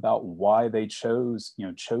about why they chose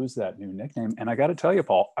that new nickname. And I got to tell you,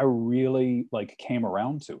 Paul, I really came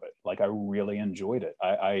around to it. I really enjoyed it.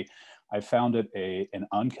 I found it an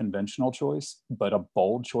unconventional choice, but a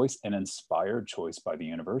bold choice, an inspired choice by the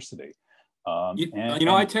university.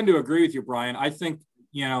 I tend to agree with you, Brian. I think,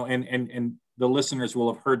 and the listeners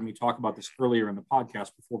will have heard me talk about this earlier in the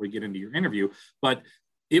podcast before we get into your interview, but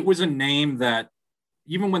it was a name that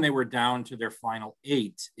even when they were down to their final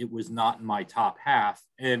 8, it was not in my top half.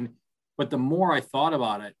 But the more I thought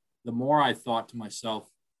about it, the more I thought to myself,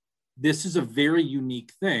 this is a very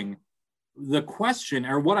unique thing. The question,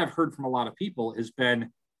 or what I've heard from a lot of people, has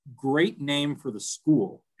been great name for the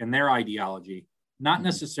school and their ideology, not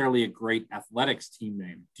necessarily a great athletics team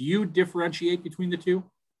name. Do you differentiate between the two?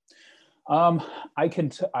 That's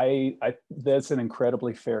an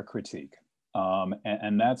incredibly fair critique.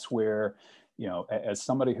 And that's where, as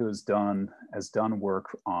somebody who has done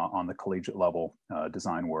work on the collegiate level,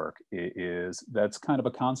 design work, that's kind of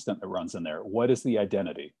a constant that runs in there. What is the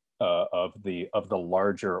identity of the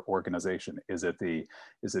larger organization? Is it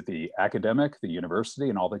the academic, the university,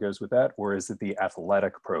 and all that goes with that, or is it the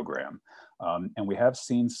athletic program? And we have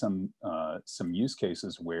seen some use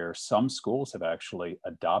cases where some schools have actually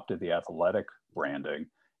adopted the athletic branding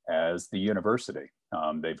as the university.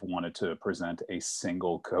 They've wanted to present a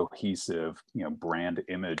single cohesive, brand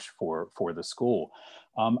image for the school.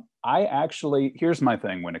 Here's my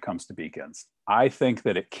thing when it comes to beacons. I think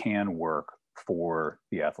that it can work for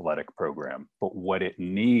the athletic program, but what it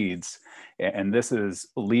needs, and this is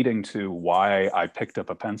leading to why I picked up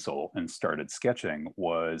a pencil and started sketching,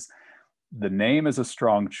 was the name is a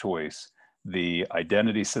strong choice. The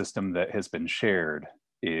identity system that has been shared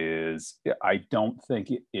I don't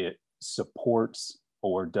think it supports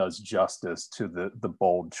or does justice to the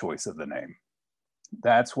bold choice of the name.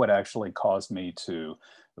 That's what actually caused me to,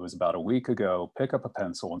 it was about a week ago, pick up a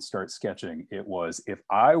pencil and start sketching. It was, if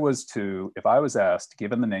I was asked,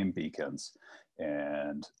 given the name Beacons,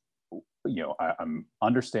 and I'm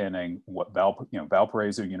understanding what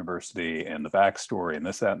Valparaiso University and the backstory and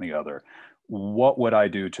this, that, and the other, what would I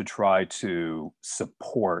do to try to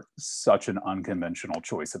support such an unconventional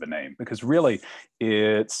choice of a name? Because really,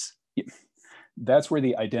 that's where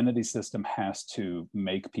the identity system has to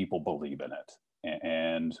make people believe in it.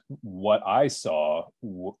 And what I saw,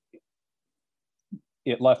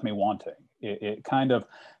 it left me wanting. It kind of,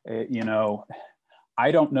 I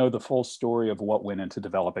don't know the full story of what went into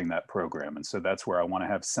developing that program. And so that's where I want to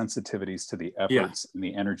have sensitivities to the efforts and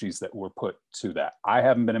the energies that were put to that. I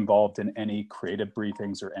haven't been involved in any creative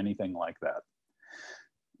briefings or anything like that.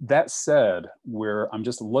 That said, where I'm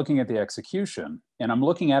just looking at the execution, and I'm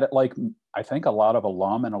looking at it like I think a lot of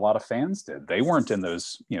alum and a lot of fans did. They weren't in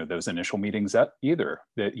those initial meetings either.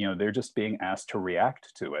 That they're just being asked to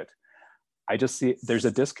react to it. I just see there's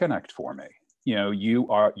a disconnect for me. You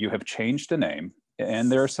have changed a name,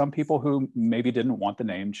 and there are some people who maybe didn't want the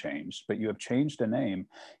name changed, but you have changed a name,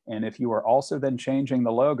 and if you are also then changing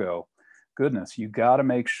the logo, goodness, you got to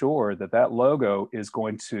make sure that logo is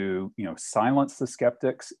going to, silence the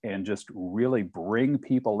skeptics and just really bring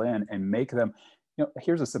people in and make them,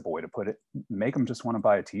 here's a simple way to put it, make them just want to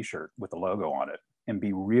buy a t-shirt with the logo on it and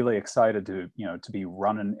be really excited to be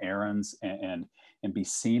running errands and be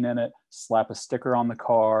seen in it, slap a sticker on the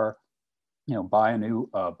car, buy a new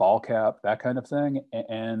ball cap, that kind of thing.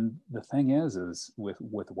 And the thing is with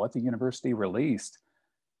what the university released,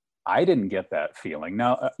 I didn't get that feeling.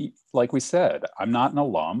 Now, like we said, I'm not an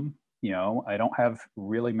alum. I don't have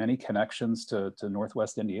really many connections to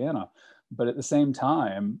Northwest Indiana, but at the same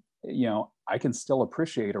time, I can still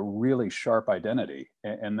appreciate a really sharp identity.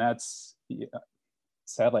 And that's,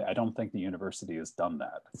 sadly, I don't think the university has done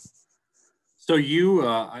that. So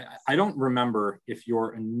I don't remember if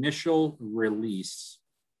your initial release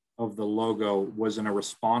of the logo was in a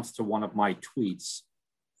response to one of my tweets,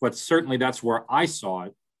 but certainly that's where I saw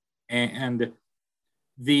it. And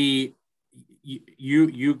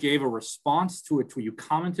you gave a response to a tweet. You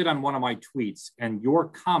commented on one of my tweets, and your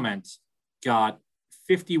comment got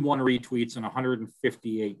 51 retweets and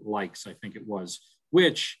 158 likes, I think it was,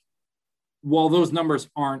 which, while those numbers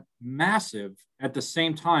aren't massive, at the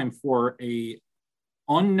same time, for a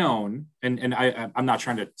unknown, and I'm not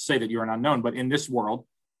trying to say that you're an unknown, but in this world,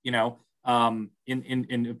 in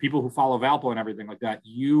people who follow Valpo and everything like that,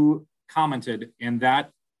 you commented, and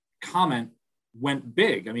that comment went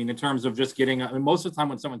big. I mean, in terms of just getting, most of the time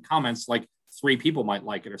when someone comments, like 3 people might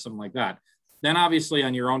like it or something like that. Then obviously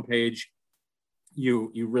on your own page,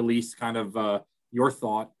 you released kind of your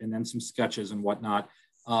thought and then some sketches and whatnot.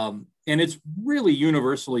 And it's really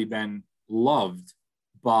universally been loved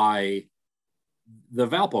by the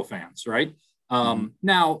Valpo fans, right?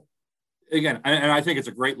 Now, again, and I think it's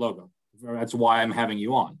a great logo. That's why I'm having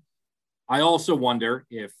you on. I also wonder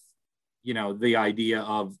if, the idea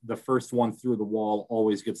of the first one through the wall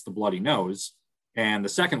always gets the bloody nose, and the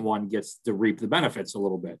second one gets to reap the benefits a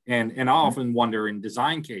little bit. And I often wonder in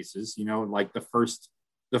design cases, like the first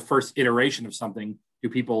iteration of something, do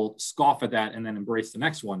people scoff at that and then embrace the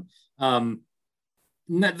next one? All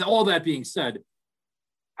that being said,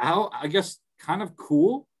 I guess kind of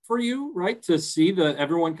cool for you, right, to see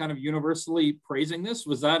everyone kind of universally praising this.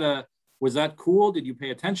 Was that cool? Did you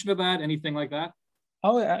pay attention to that? Anything like that?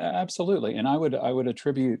 Oh, absolutely. And I would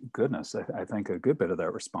attribute goodness. I think a good bit of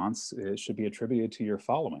that response should be attributed to your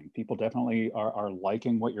following. People definitely are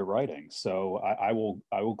liking what you're writing. So I will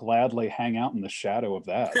gladly hang out in the shadow of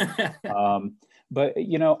that. Um, but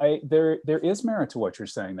there is merit to what you're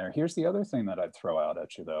saying there. Here's the other thing that I'd throw out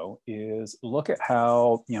at you though, is look at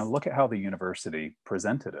how the university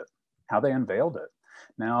presented it, how they unveiled it.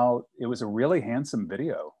 Now, it was a really handsome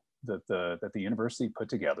video that the university put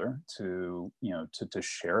together to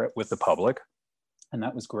share it with the public, and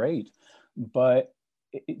that was great. But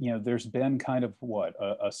there's been kind of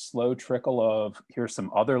a slow trickle of here's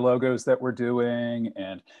some other logos that we're doing,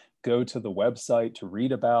 and go to the website to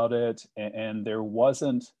read about it. And there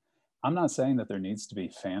wasn't. I'm not saying that there needs to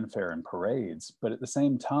be fanfare and parades, but at the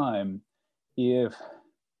same time, if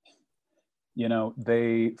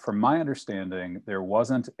from my understanding, there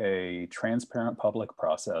wasn't a transparent public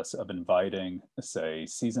process of inviting, say,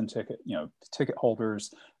 season ticket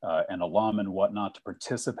holders and alum and whatnot to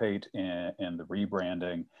participate in the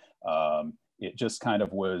rebranding. It just kind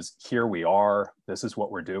of was, here we are, this is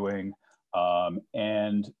what we're doing.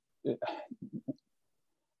 And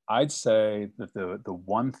I'd say that the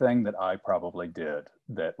one thing that I probably did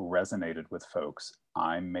that resonated with folks,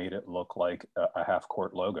 I made it look like a half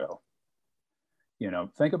court logo.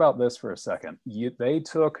 Think about this for a second. They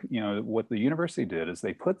took, what the university did is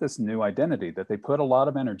they put this new identity that they put a lot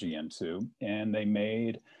of energy into, and they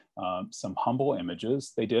made some humble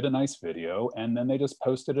images. They did a nice video, and then they just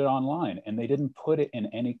posted it online, and they didn't put it in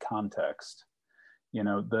any context.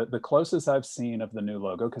 The closest I've seen of the new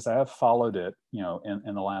logo, because I have followed it,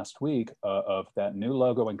 in the last week of that new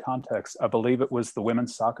logo in context, I believe it was the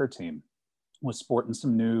women's soccer team was sporting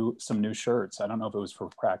some new shirts. I don't know if it was for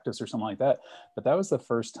practice or something like that, but that was the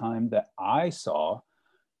first time that I saw,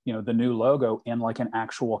 the new logo in like an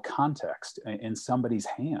actual context in somebody's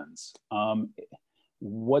hands.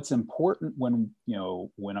 What's important when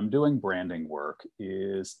I'm doing branding work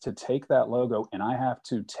is to take that logo, and I have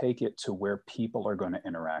to take it to where people are going to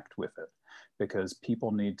interact with it, because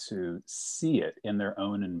people need to see it in their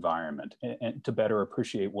own environment and to better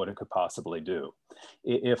appreciate what it could possibly do.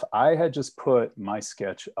 If I had just put my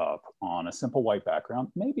sketch up on a simple white background,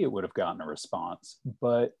 maybe it would have gotten a response,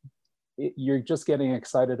 but you're just getting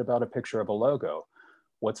excited about a picture of a logo.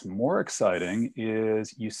 What's more exciting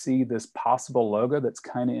is you see this possible logo that's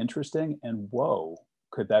kind of interesting, and whoa,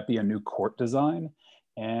 could that be a new court design?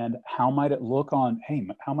 And how might it look on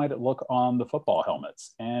the football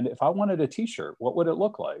helmets? And if I wanted a t-shirt, what would it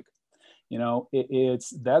look like?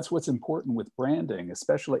 That's what's important with branding,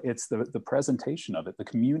 especially it's the presentation of it, the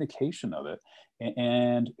communication of it,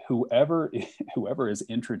 and whoever is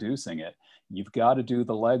introducing it, you've got to do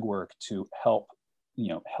the legwork to help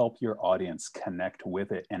your audience connect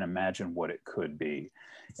with it and imagine what it could be.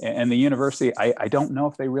 And the university, I don't know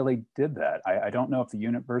if they really did that. I don't know if the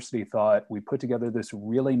university thought we put together this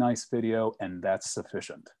really nice video and that's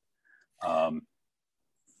sufficient.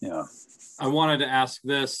 Yeah. I wanted to ask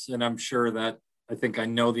this, and I'm sure that I think I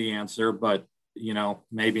know the answer, but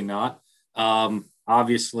maybe not.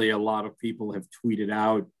 Obviously, a lot of people have tweeted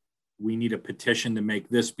out, we need a petition to make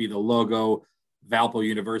this be the logo. Valpo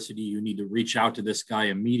University, you need to reach out to this guy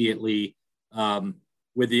immediately.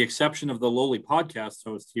 With the exception of the lowly podcast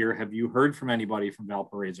host here, have you heard from anybody from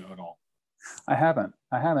Valparaiso at all? I haven't.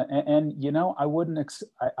 And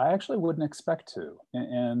I actually wouldn't expect to.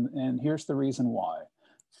 And here's the reason why.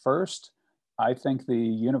 First, I think the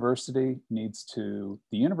university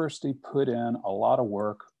put in a lot of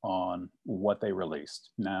work on what they released.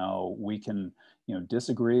 Now we can,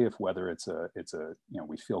 disagree if whether it's a,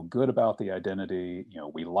 we feel good about the identity,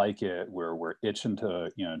 we like it, we're itching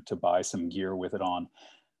to buy some gear with it on.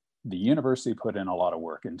 The university put in a lot of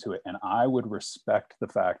work into it, and I would respect the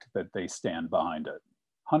fact that they stand behind it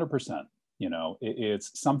 100%.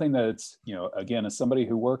 It's something that's, again, as somebody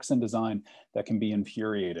who works in design, that can be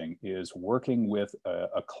infuriating, is working with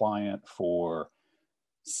a client for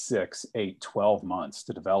 6, 8, 12 months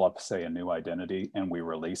to develop, say, a new identity, and we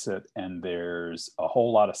release it, and there's a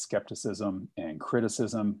whole lot of skepticism and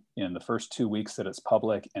criticism in the first 2 weeks that it's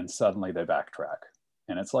public, and suddenly they backtrack.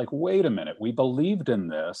 And it's like, wait a minute, we believed in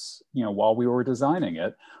this, while we were designing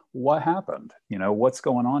it. What happened? What's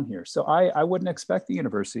going on here? So I wouldn't expect the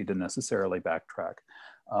university to necessarily backtrack.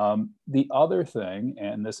 The other thing,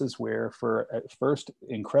 and this is where, at first,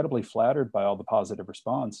 incredibly flattered by all the positive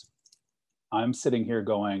response, I'm sitting here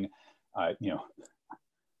going,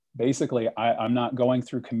 basically, I'm not going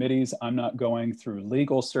through committees. I'm not going through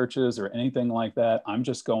legal searches or anything like that. I'm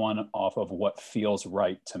just going off of what feels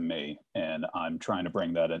right to me. And I'm trying to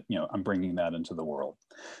bring that in, I'm bringing that into the world.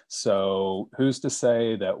 So who's to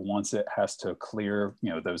say that once it has to clear,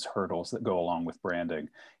 those hurdles that go along with branding,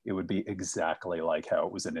 it would be exactly like how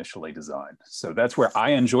it was initially designed. So that's where I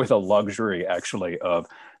enjoy the luxury actually of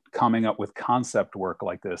coming up with concept work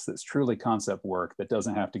like this that's truly concept work that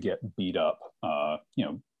doesn't have to get beat up,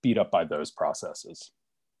 beat up by those processes.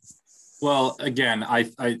 Well, again,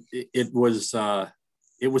 it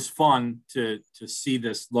was fun to see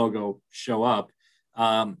this logo show up.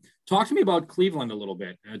 Talk to me about Cleveland a little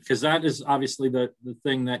bit, because that is obviously the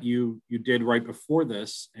thing that you did right before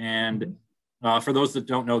this. And for those that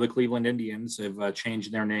don't know, the Cleveland Indians have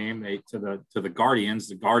changed their name to the Guardians.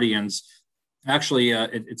 The Guardians, actually,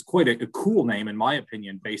 it's quite a cool name in my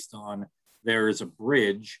opinion, based on there is a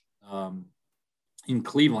bridge in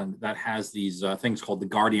Cleveland that has these things called the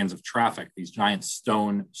Guardians of Traffic, these giant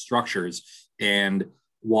stone structures. And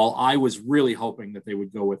while I was really hoping that they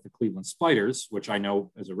would go with the Cleveland Spiders, which I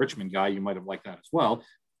know as a Richmond guy, you might have liked that as well,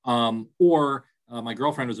 or my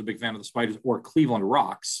girlfriend was a big fan of the Spiders, or Cleveland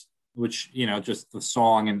Rocks, which, just the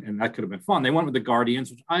song, and that could have been fun. They went with the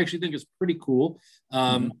Guardians, which I actually think is pretty cool.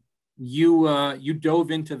 You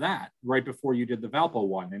dove into that right before you did the Valpo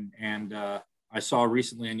one. And I saw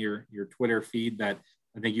recently on your Twitter feed that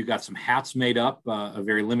I think you got some hats made up, a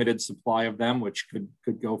very limited supply of them, which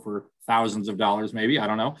could go for thousands of dollars, maybe. I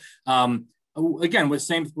don't know. Again, with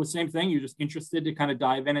same thing. You're just interested to kind of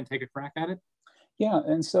dive in and take a crack at it. Yeah,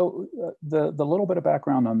 and so the little bit of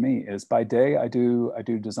background on me is, by day I do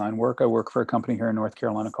design work. I work for a company here in North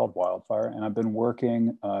Carolina called Wildfire, and I've been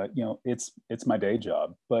working. It's my day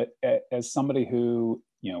job. But as somebody who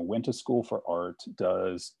went to school for art,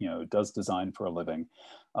 does design for a living,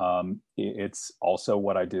 it's also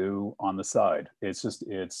what I do on the side.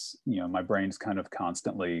 It's my brain's kind of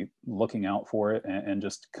constantly looking out for it and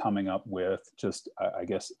just coming up with I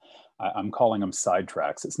guess I'm calling them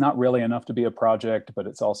sidetracks. It's not really enough to be a project, but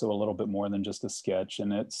it's also a little bit more than just a sketch.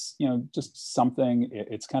 And it's, just something,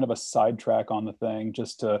 it's kind of a sidetrack on the thing,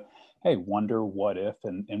 just to, hey, wonder what if,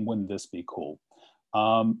 and wouldn't this be cool?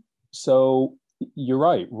 So you're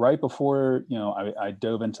right. Right before, I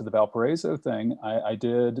dove into the Valparaiso thing, I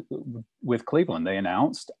did with Cleveland. They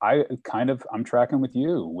announced, I'm tracking with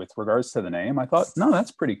you with regards to the name. I thought, no,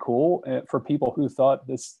 that's pretty cool for people who thought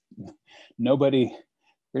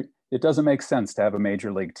it doesn't make sense to have a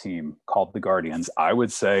major league team called the Guardians. I would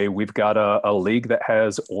say we've got a league that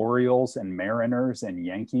has Orioles and Mariners and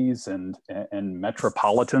Yankees and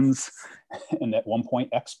Metropolitans and at one point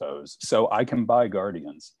Expos. So I can buy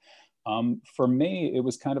Guardians. For me, it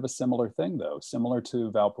was kind of a similar thing, though, similar to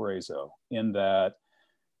Valparaiso, in that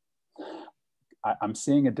I'm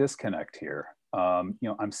seeing a disconnect here.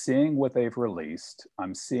 I'm seeing what they've released.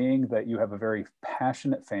 I'm seeing that you have a very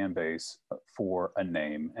passionate fan base for a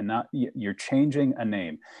name, and not you're changing a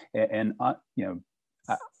name. And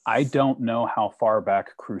I don't know how far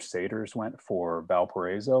back Crusaders went for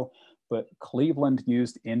Valparaiso, but Cleveland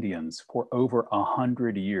used Indians for over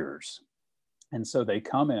 100 years. And so they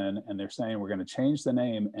come in and they're saying, we're going to change the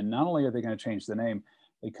name. And not only are they going to change the name,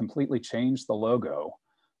 they completely changed the logo.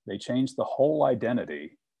 They changed the whole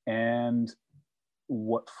identity. And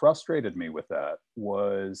what frustrated me with that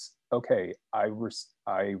was, okay, I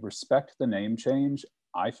respect the name change.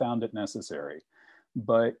 I found it necessary.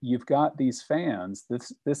 But you've got these fans,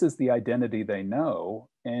 this is the identity they know,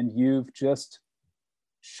 and you've just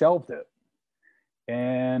shelved it.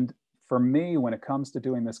 And for me, when it comes to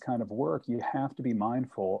doing this kind of work, you have to be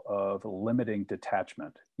mindful of limiting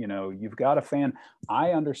detachment. You've got a fan.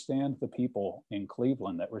 I understand the people in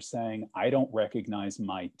Cleveland that were saying, I don't recognize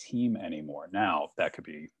my team anymore. Now, that could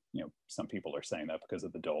be, some people are saying that because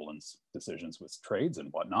of the Dolan's decisions with trades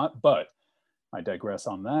and whatnot, but I digress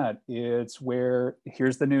on that. It's where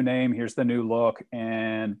here's the new name, here's the new look,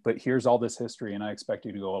 but here's all this history, and I expect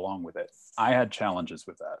you to go along with it. I had challenges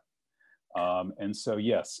with that. And so,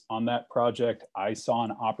 yes, on that project, I saw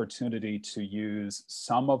an opportunity to use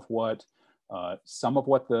some of what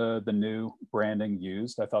the new branding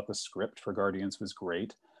used. I thought the script for Guardians was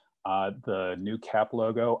great. The new cap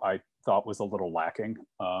logo I thought was a little lacking.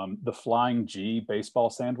 The Flying G baseball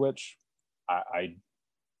sandwich,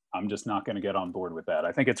 I'm just not going to get on board with that.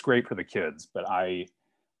 I think it's great for the kids, but I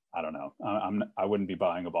don't know. I wouldn't be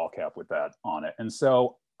buying a ball cap with that on it. And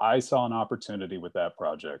so I saw an opportunity with that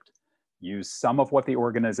project. Use some of what the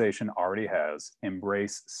organization already has,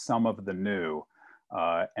 embrace some of the new,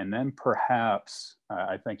 and then perhaps,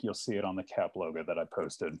 I think you'll see it on the cap logo that I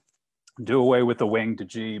posted. do away with the winged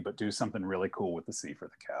G, but do something really cool with the C for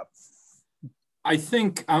the cap. I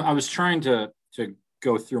think I was trying to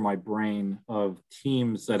go through my brain of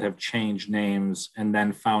teams that have changed names and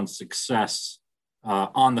then found success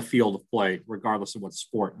on the field of play, regardless of what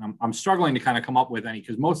sport. And I'm struggling to kind of come up with any,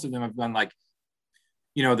 because most of them have done like,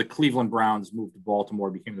 you know, the Cleveland Browns moved to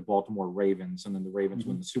Baltimore, became the Baltimore Ravens, and then the Ravens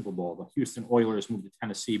win the Super Bowl. The Houston Oilers moved to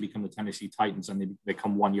Tennessee, become the Tennessee Titans, and they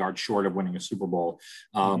come 1 yard short of winning a Super Bowl.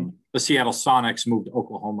 The Seattle Sonics moved to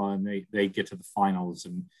Oklahoma, and they get to the finals,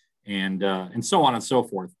 and so on and so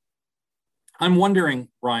forth. I'm wondering,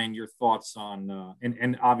 Brian, your thoughts on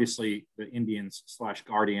and obviously the Indians /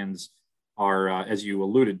 Guardians are, as you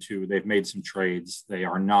alluded to, they've made some trades. They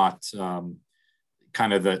are not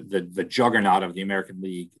kind of the juggernaut of the American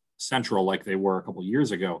League Central like they were a couple of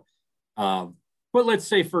years ago. But let's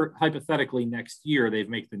say, for hypothetically, next year they've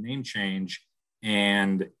made the name change,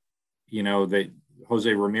 and you know that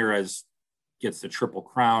Jose Ramirez gets the Triple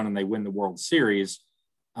Crown and they win the World Series,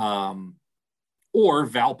 or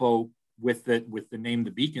Valpo with the name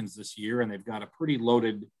the Beacons this year, and they've got a pretty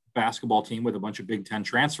loaded basketball team with a bunch of Big Ten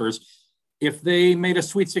transfers. If they made a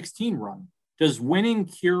Sweet 16 run, does winning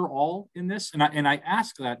cure all in this? And I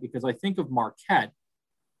ask that because I think of Marquette.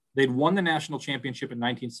 They'd won the national championship in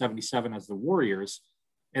 1977 as the Warriors,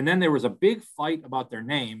 and then there was a big fight about their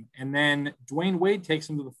name, and then Dwayne Wade takes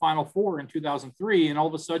them to the Final Four in 2003, and all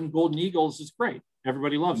of a sudden Golden Eagles is great.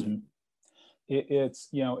 Everybody loves it. It's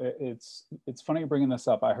funny you're bringing this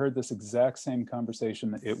up. I heard this exact same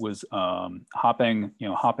conversation. It was hopping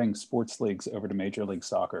sports leagues over to Major League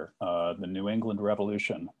Soccer. The New England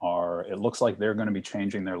Revolution it looks like they're going to be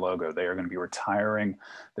changing their logo. They are going to be retiring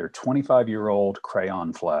their 25-year-old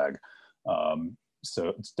crayon flag. So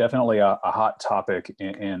it's definitely a hot topic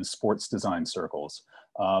in sports design circles,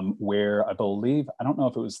 where I believe, I don't know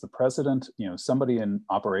if it was the president, somebody in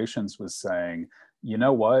operations was saying, you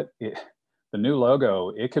know what, the new logo,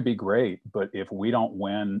 it could be great, but if we don't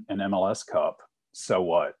win an MLS Cup, so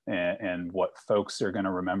what? And what folks are going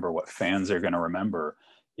to remember, what fans are going to remember,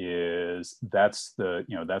 is that's the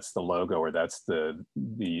logo, or that's the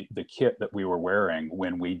kit that we were wearing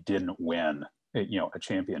when we didn't win, a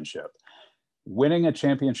championship. Winning a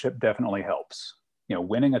championship definitely helps.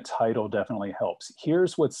 Winning a title definitely helps.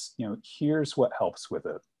 Here's what helps with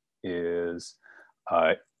it is,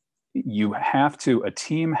 a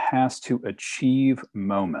team has to achieve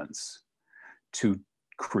moments to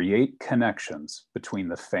create connections between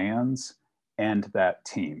the fans and that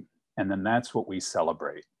team. And then that's what we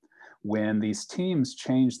celebrate. When these teams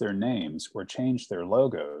change their names or change their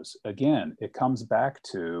logos, again, it comes back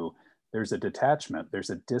to there's a detachment, there's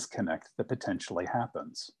a disconnect that potentially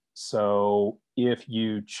happens. So if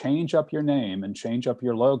you change up your name and change up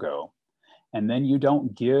your logo, and then you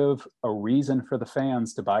don't give a reason for the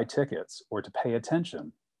fans to buy tickets or to pay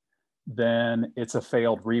attention, then it's a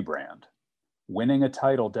failed rebrand. Winning a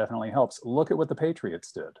title definitely helps. Look at what the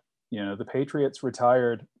Patriots did. The Patriots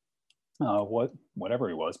retired, whatever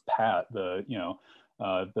he was, Pat, the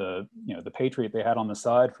Patriot they had on the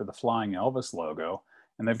side for the Flying Elvis logo,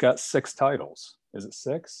 and they've got 6 titles. Is it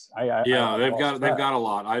 6? They've got a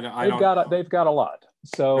lot. They've got a lot.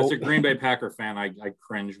 So as a Green Bay Packer fan, I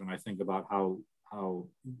cringe when I think about how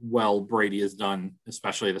well Brady has done,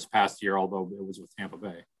 especially this past year, although it was with Tampa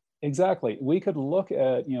Bay. Exactly. We could look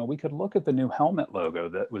at the new helmet logo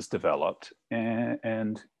that was developed,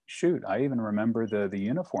 and shoot, I even remember the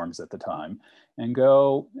uniforms at the time, and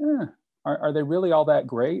go, are they really all that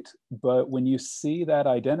great? But when you see that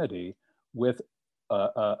identity with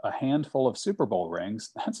a handful of Super Bowl rings,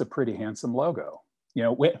 that's a pretty handsome logo.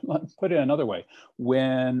 Put it another way,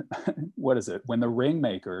 when the ring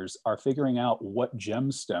makers are figuring out what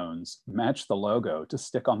gemstones match the logo to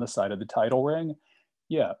stick on the side of the title ring,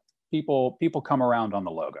 yeah, people come around on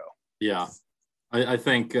the logo. Yeah, I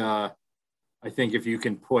think if you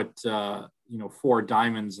can put 4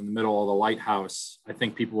 diamonds in the middle of the lighthouse, I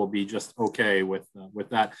think people will be just okay with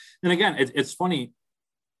that. And again, it's funny,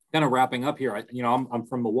 kind of wrapping up here. I'm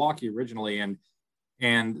from Milwaukee originally, and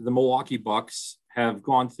the Milwaukee Bucks have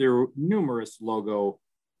gone through numerous logo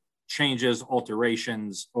changes,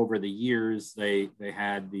 alterations over the years. They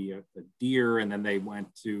had the deer, and then they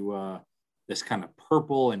went to this kind of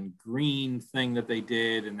purple and green thing that they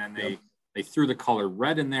did, and then they threw the color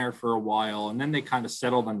red in there for a while, and then they kind of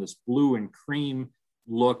settled on this blue and cream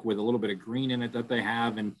look with a little bit of green in it that they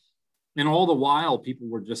have, and all the while people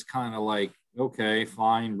were just kind of like, okay,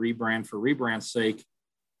 fine, rebrand for rebrand's sake.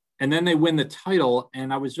 And then they win the title.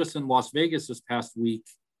 And I was just in Las Vegas this past week,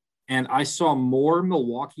 and I saw more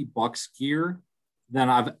Milwaukee Bucks gear than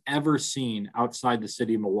I've ever seen outside the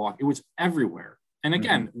city of Milwaukee. It was everywhere. And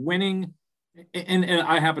again, winning, and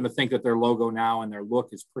I happen to think that their logo now and their look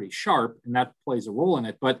is pretty sharp, and that plays a role in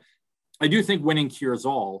it. But I do think winning cures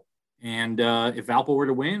all. And if Valpo were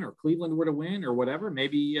to win, or Cleveland were to win, or whatever,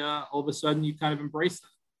 maybe all of a sudden you kind of embrace that.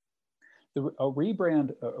 A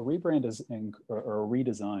rebrand is or a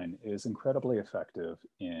redesign is incredibly effective.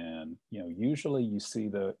 And usually you see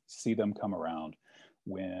them come around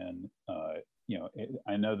when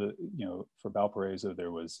I know that for Valparaiso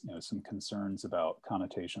there was some concerns about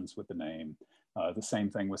connotations with the name. The same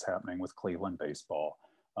thing was happening with Cleveland baseball.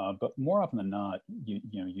 But more often than not,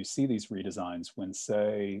 you see these redesigns when,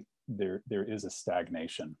 say, there is a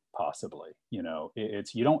stagnation, possibly. You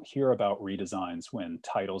don't hear about redesigns when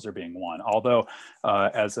titles are being won. Although,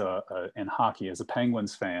 in hockey, as a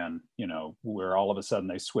Penguins fan, where all of a sudden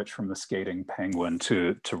they switch from the skating Penguin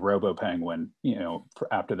to Robo Penguin,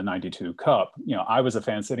 after the '92 Cup, I was a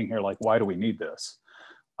fan sitting here like, why do we need this?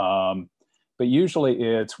 But usually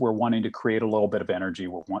we're wanting to create a little bit of energy.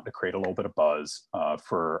 We're wanting to create a little bit of buzz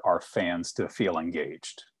for our fans to feel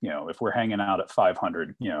engaged. If we're hanging out at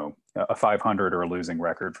 500, a 500 or a losing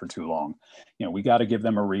record for too long, we got to give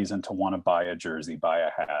them a reason to want to buy a jersey, buy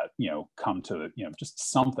a hat, come to,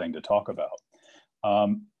 just something to talk about.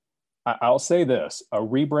 I'll say this: a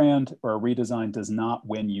rebrand or a redesign does not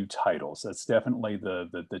win you titles. That's definitely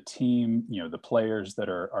the team, the players that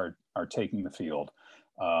are taking the field.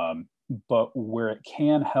 But where it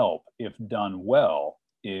can help, if done well,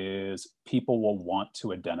 is people will want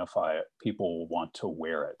to identify it. People will want to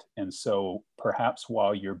wear it. And so perhaps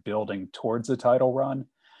while you're building towards a title run,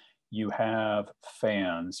 you have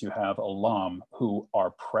fans, you have alum who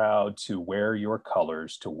are proud to wear your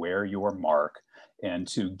colors, to wear your mark, and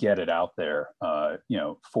to get it out there,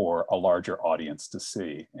 for a larger audience to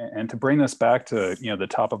see. And to bring this back to, the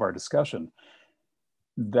top of our discussion,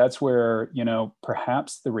 that's where,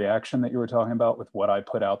 perhaps the reaction that you were talking about with what I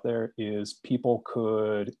put out there is people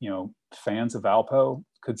could, fans of Valpo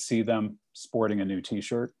could see them sporting a new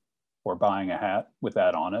t-shirt or buying a hat with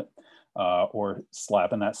that on it, or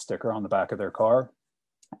slapping that sticker on the back of their car,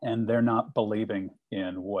 and they're not believing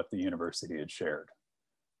in what the university had shared.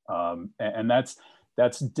 And that's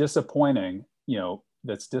disappointing,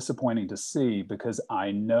 that's disappointing to see, because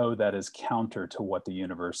I know that is counter to what the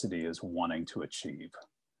university is wanting to achieve.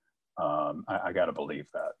 I got to believe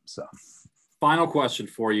that. So, final question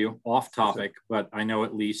for you, off topic, but I know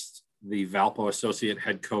at least the Valpo associate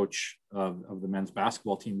head coach of the men's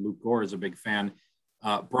basketball team, Luke Gore, is a big fan.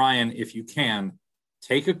 Brian, if you can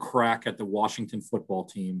take a crack at the Washington football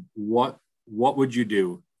team, what would you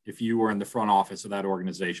do if you were in the front office of that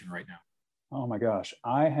organization right now? Oh my gosh.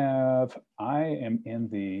 I'm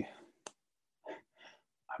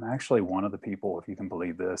actually one of the people, if you can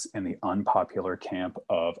believe this, in the unpopular camp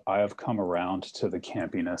of I have come around to the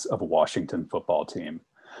campiness of a Washington football team.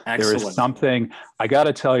 Excellent. There is something, I got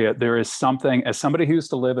to tell you, there is something, as somebody who used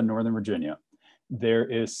to live in Northern Virginia, there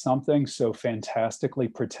is something so fantastically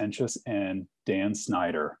pretentious and Dan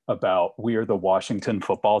Snyder about we are the Washington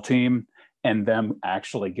football team and them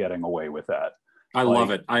actually getting away with that. I love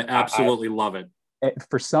it. I absolutely love it.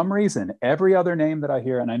 For some reason, every other name that I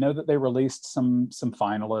hear, and I know that they released some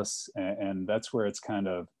finalists, and that's where it's kind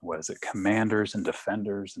of, what is it, commanders and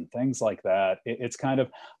defenders and things like that. It's kind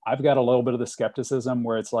of, I've got a little bit of the skepticism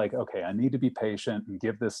where it's like, okay, I need to be patient and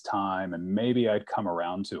give this time, and maybe I'd come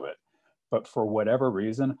around to it. But for whatever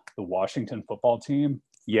reason, the Washington football team,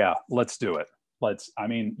 yeah, let's do it.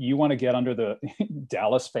 You want to get under the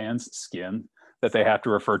Dallas fans' skin that they have to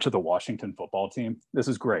refer to the Washington football team. This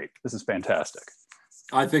is great. This is fantastic.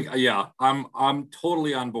 I think, yeah, I'm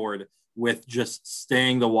totally on board with just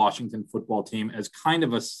staying the Washington football team as kind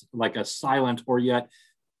of a silent, or yet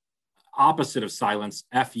opposite of silence,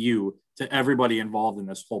 FU to everybody involved in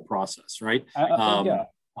this whole process, right? Yeah,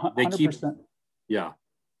 100%. They keep, yeah.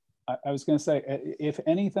 I was going to say, if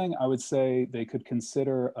anything, I would say they could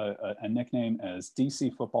consider a nickname as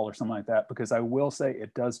DC football or something like that, because I will say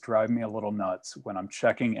it does drive me a little nuts when I'm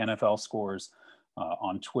checking NFL scores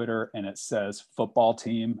on Twitter and it says football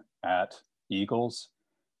team at Eagles.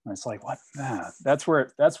 And it's like, what? That's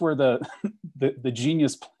where the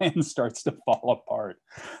genius plan starts to fall apart.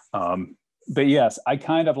 But yes, I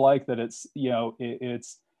kind of like that it's,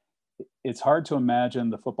 it's hard to imagine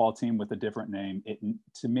the football team with a different name.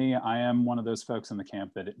 To me, I am one of those folks in the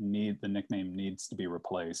camp that the nickname needs to be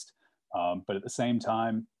replaced. But at the same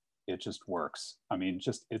time, it just works. I mean,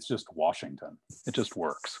 it's just Washington. It just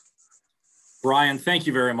works. Brian, thank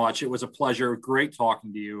you very much. It was a pleasure. Great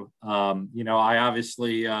talking to you. I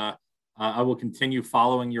obviously, I will continue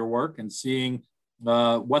following your work and seeing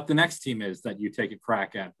what the next team is that you take a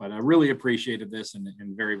crack at. But I really appreciated this and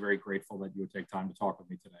very, very grateful that you would take time to talk with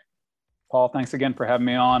me today. Paul, thanks again for having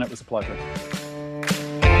me on. It was a pleasure.